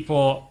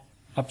people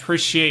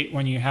appreciate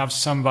when you have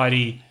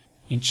somebody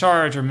in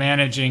charge or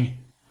managing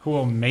who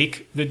will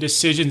make the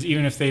decisions,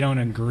 even if they don't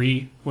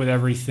agree with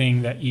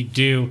everything that you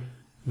do,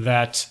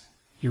 that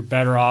you're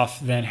better off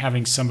than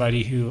having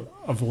somebody who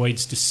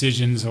avoids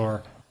decisions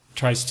or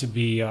tries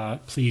to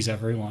please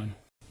everyone.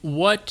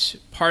 What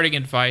parting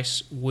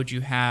advice would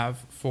you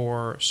have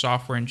for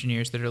software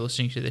engineers that are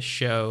listening to this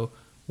show,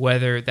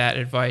 whether that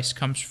advice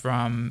comes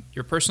from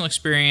your personal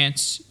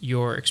experience,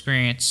 your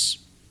experience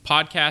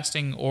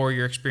podcasting, or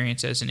your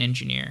experience as an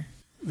engineer?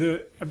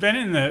 I've been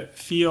in the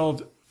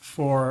field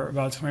for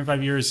about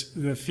 25 years.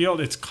 The field,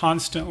 it's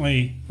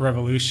constantly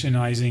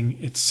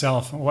revolutionizing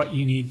itself, and what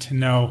you need to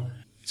know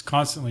is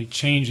constantly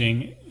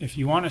changing. If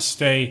you want to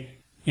stay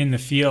in the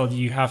field,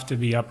 you have to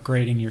be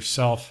upgrading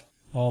yourself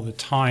all the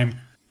time.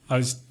 I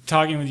was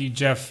talking with you,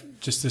 Jeff,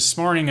 just this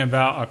morning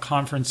about a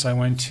conference I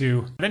went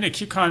to. I've been to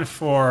KubeCon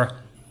for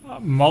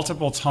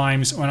multiple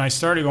times. When I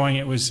started going,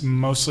 it was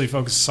mostly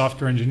focused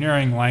software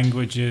engineering,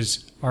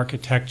 languages,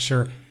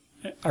 architecture.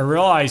 I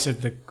realized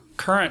that the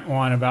current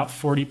one, about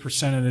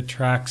 40% of the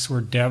tracks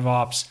were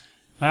DevOps.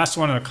 I asked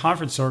one of the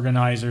conference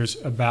organizers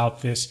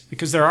about this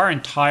because there are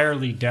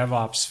entirely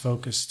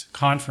DevOps-focused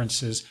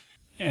conferences,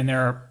 and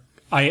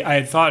I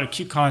had thought of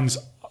KubeCon's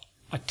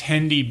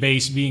attendee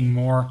base being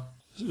more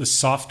the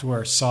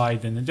software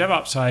side than the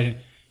DevOps side. And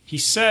he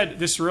said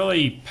this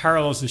really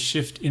parallels the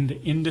shift in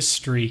the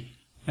industry,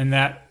 and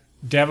that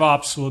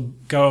DevOps will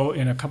go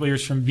in a couple of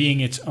years from being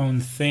its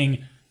own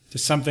thing to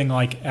something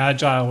like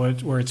Agile,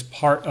 where it's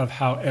part of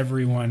how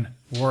everyone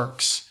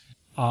works.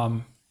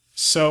 And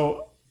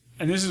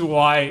this is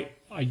why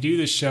I do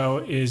this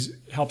show,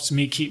 helps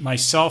me keep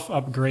myself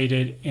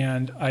upgraded,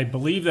 and I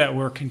believe that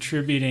we're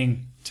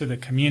contributing to the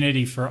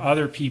community for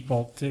other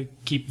people to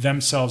keep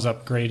themselves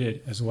upgraded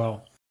as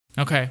well.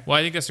 Okay, well,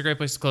 I think that's a great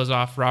place to close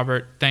off.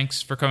 Robert,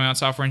 thanks for coming on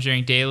Software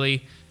Engineering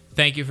Daily.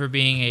 Thank you for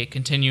being a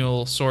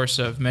continual source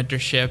of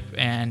mentorship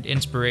and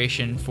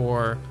inspiration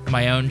for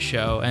my own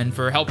show, and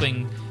for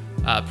helping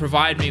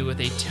provide me with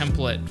a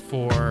template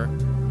for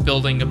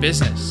building a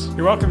business.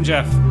 You're welcome,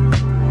 Jeff.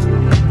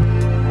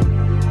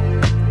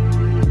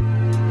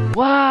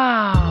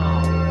 Wow.